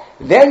immoral,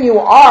 then you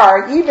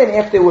are, even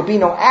if there would be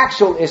no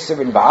actual Isser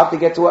involved, to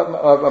get to what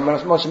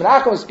Moshe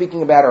Menachem was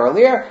speaking about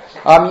earlier,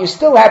 you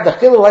still have the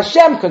Chilul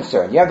Hashem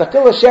concern. You have the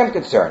Chilul Hashem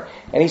concern.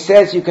 And he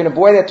says you can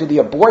avoid that through the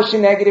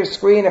abortion negative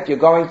screen if you're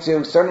going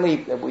to, certainly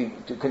we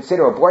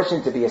consider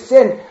abortion to be a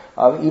sin,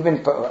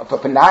 even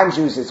for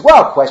non-Jews as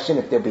well. Question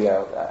if there be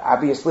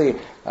obviously,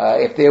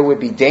 if there would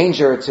be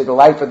danger to the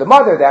life of the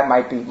mother, that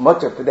might be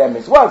mutter for them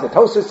as well. There's a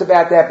tosus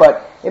about that,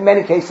 but in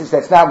many cases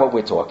that's not what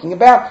we're talking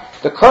about.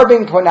 The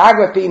curbing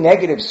pornography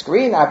negative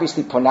screen,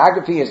 obviously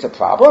pornography is a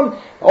problem.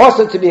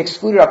 Also to be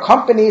excluded are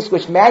companies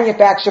which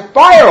manufacture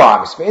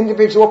firearms for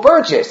individual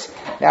purchase.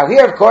 Now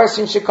here, of course,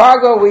 in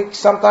Chicago, we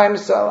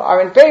sometimes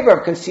are in favor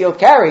of concealed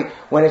carry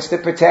when it's to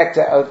protect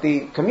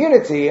the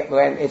community,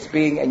 when it's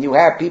and you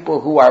have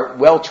people who are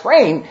well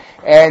trained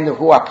and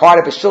who are part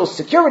of a shul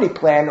security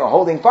plan or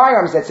holding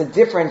firearms, that's a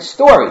different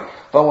story.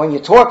 But when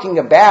you're talking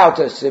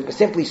about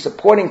simply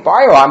supporting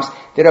firearms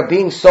that are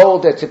being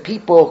sold to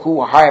people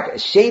who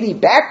have shady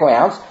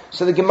backgrounds,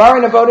 so the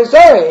Gemara in Avodah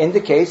Zarah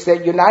indicates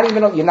that you're not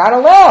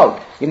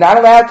allowed. You're not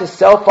allowed to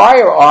sell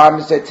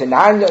firearms to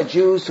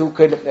non-Jews who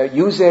could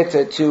use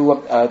it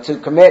to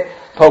commit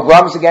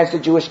pogroms against the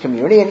Jewish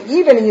community. And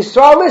even in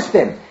Yisrael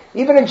Listim,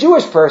 even a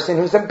Jewish person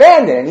who's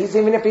abandoned, and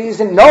even if he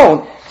isn't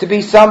known to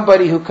be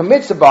somebody who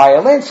commits a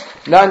violence,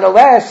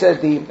 nonetheless,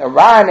 the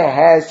Iran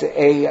has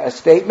a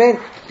statement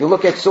you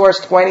look at source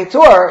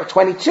 22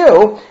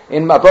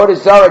 in Avodah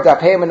Zarah, Daf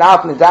Hey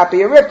Manaf, and Daf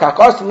Yerif,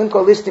 Kakos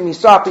Linko Listim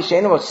Yisaf,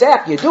 Yishenu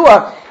Osef,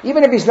 Yedua,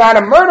 even if he's not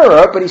a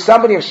murderer, but he's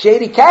somebody of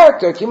shady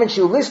character, since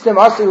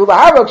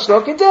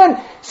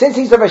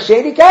he's of a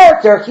shady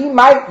character, he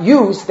might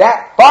use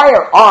that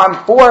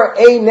firearm for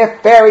a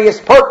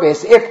nefarious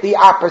purpose if the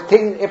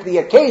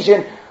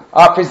occasion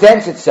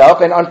presents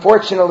itself, and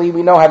unfortunately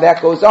we know how that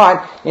goes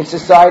on in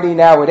society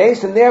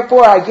nowadays, and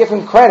therefore I give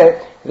him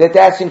credit that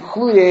that's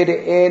included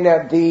in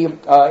the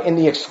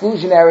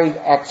exclusionary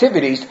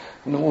activities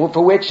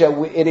for which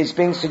it is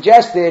being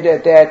suggested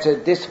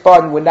that this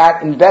fund would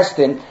not invest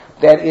in,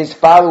 that is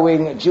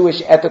following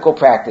Jewish ethical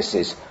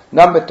practices.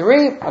 Number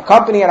 3, a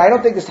company, and I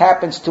don't think this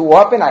happens too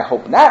often, I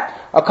hope not,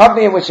 a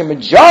company in which a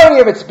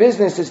majority of its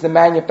business is the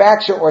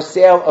manufacture or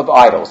sale of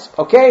idols.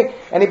 Okay?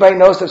 Anybody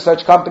knows of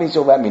such companies,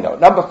 you'll let me know.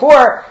 Number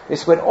 4,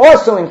 this would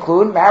also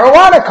include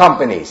marijuana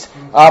companies.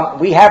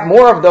 We have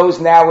more of those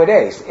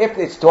nowadays. If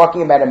it's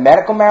talking about a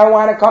medical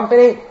marijuana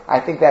company, I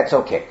think that's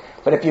okay.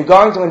 But if you're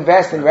going to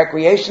invest in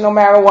recreational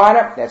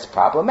marijuana, that's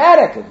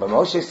problematic. But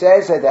Moshe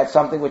says that that's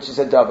something which is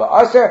a dava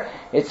aser.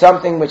 It's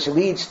something which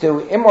leads to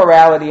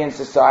immorality in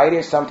society.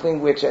 It's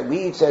something which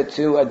leads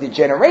to a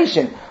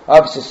degeneration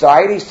of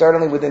society.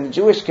 Certainly within the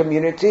Jewish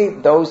community,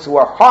 those who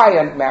are high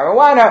on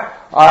marijuana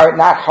are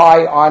not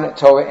high on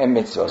Torah and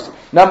mitzvos.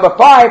 Number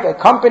 5,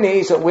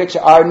 companies which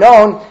are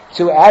known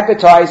to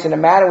advertise in a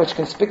manner which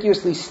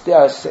conspicuously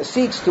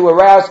seeks to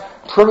arouse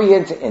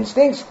prurient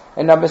instincts.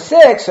 And number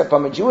 6,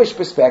 from a Jewish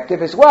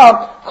perspective as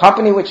well,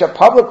 companies which are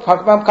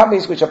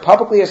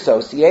publicly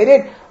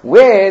associated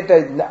with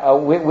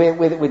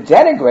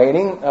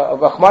denigrating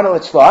Rahman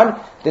al-Itzlan,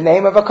 the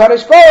name of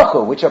HaKadosh Baruch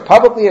Hu, which are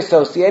publicly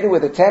associated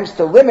with attempts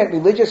to limit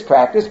religious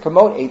practice,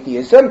 promote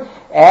atheism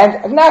and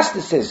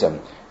agnosticism.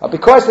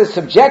 Because of the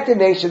subjective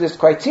nature of this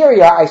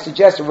criteria, I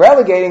suggest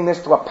relegating this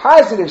to a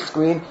positive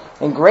screen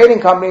and grading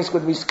companies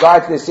with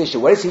regard to this issue.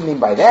 What does he mean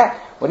by that?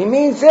 What he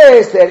means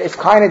is that it's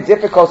kind of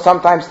difficult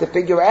sometimes to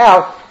figure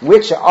out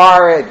which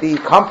are the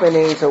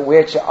companies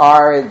which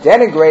are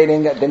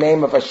denigrating the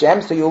name of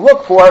Hashem. So you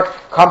look for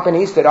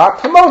companies that are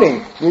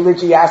promoting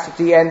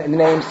religiosity and the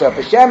names of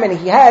Hashem, and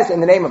he has the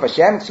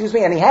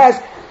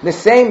the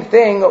same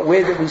thing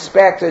with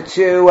respect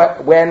to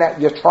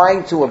when you're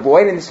trying to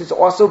avoid, and this is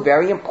also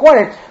very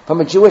important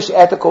from a Jewish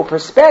ethical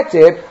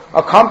perspective,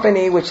 a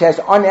company which has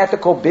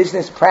unethical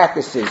business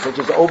practices, such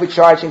as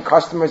overcharging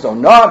customers or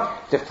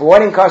not,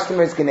 defrauding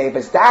customers,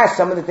 genevas das,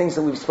 some of the things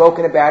that we've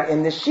spoken about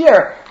in this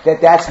year,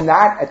 that's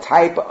not a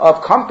type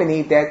of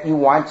company that you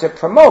want to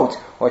promote,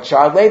 or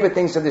child labor,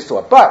 things of this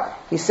sort. But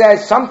he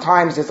says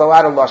sometimes there's a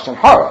lot of lashon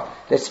hara,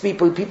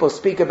 that people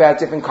speak about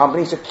different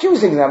companies,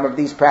 accusing them of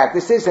these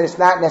practices, and it's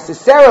not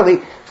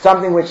necessarily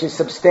something which is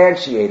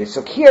substantiated.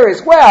 So here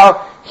as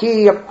well,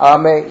 he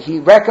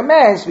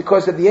recommends,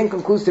 because of the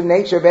inconclusive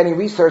nature of any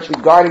research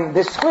regarding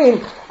this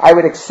screen, I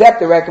would accept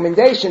the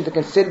recommendation to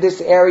consider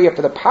this area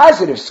for the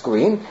positive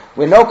screen,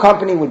 where no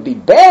company would be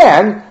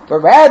banned, but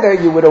rather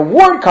you would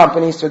award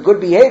companies for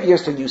good behavior,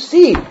 so you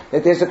see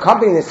that there's a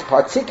company that's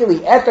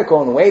particularly ethical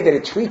in the way that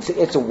it treats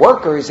its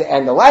workers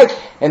and the like,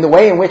 and the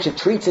way in which it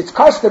treats its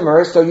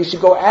customers, so you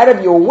should go out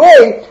of your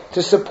way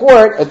to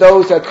support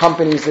those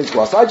companies as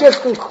well. So I'll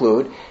just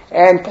conclude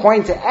and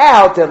point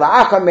out that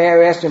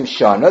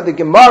the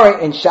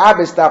Gemara in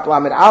Shabbos Daf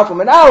Lamed Alpha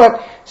and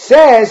Aleph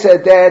says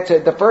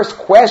that the first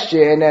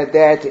question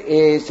that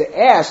is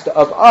asked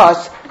of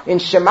us in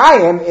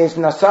Shemayim is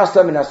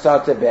Nasasa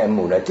Minasata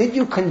Be'emuna. Did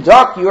you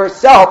conduct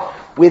yourself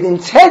with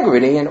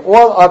integrity in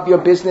all of your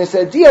business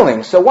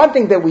dealings? So one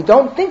thing that we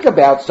don't think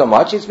about so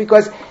much is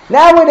because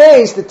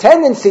nowadays the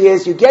tendency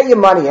is you get your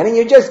money in and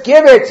you just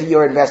give it to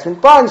your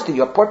investment funds, to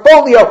your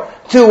portfolio,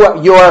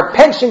 to your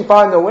pension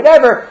fund or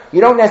whatever.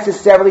 You don't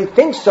necessarily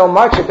think so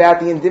much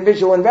about the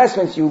individual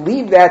investments. You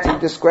leave that to the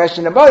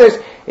discretion of others.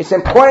 It's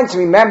important to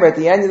remember at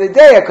the end of the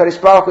day, HaKadosh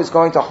Baruch Hu is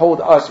going to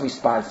hold us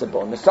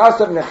responsible.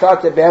 Nasasav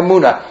Nasata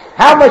Be'emuna.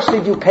 How much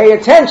did you pay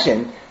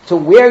attention to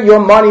where your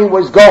money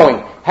was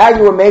going, how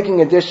you were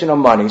making additional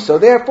money? So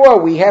therefore,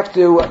 we have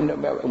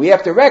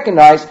to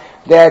recognize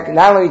that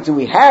not only do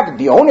we have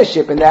the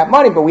ownership in that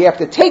money, but we have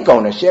to take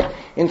ownership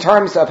in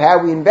terms of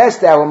how we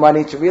invest our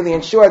money to really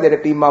ensure that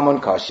it be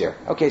mammon kasher.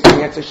 Okay, so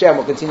the answer Shem.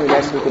 We'll continue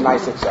next week with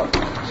nice itself.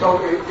 So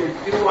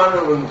if you want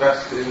to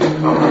invest in the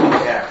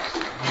company X,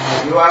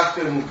 you have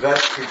to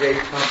invest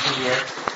today's company X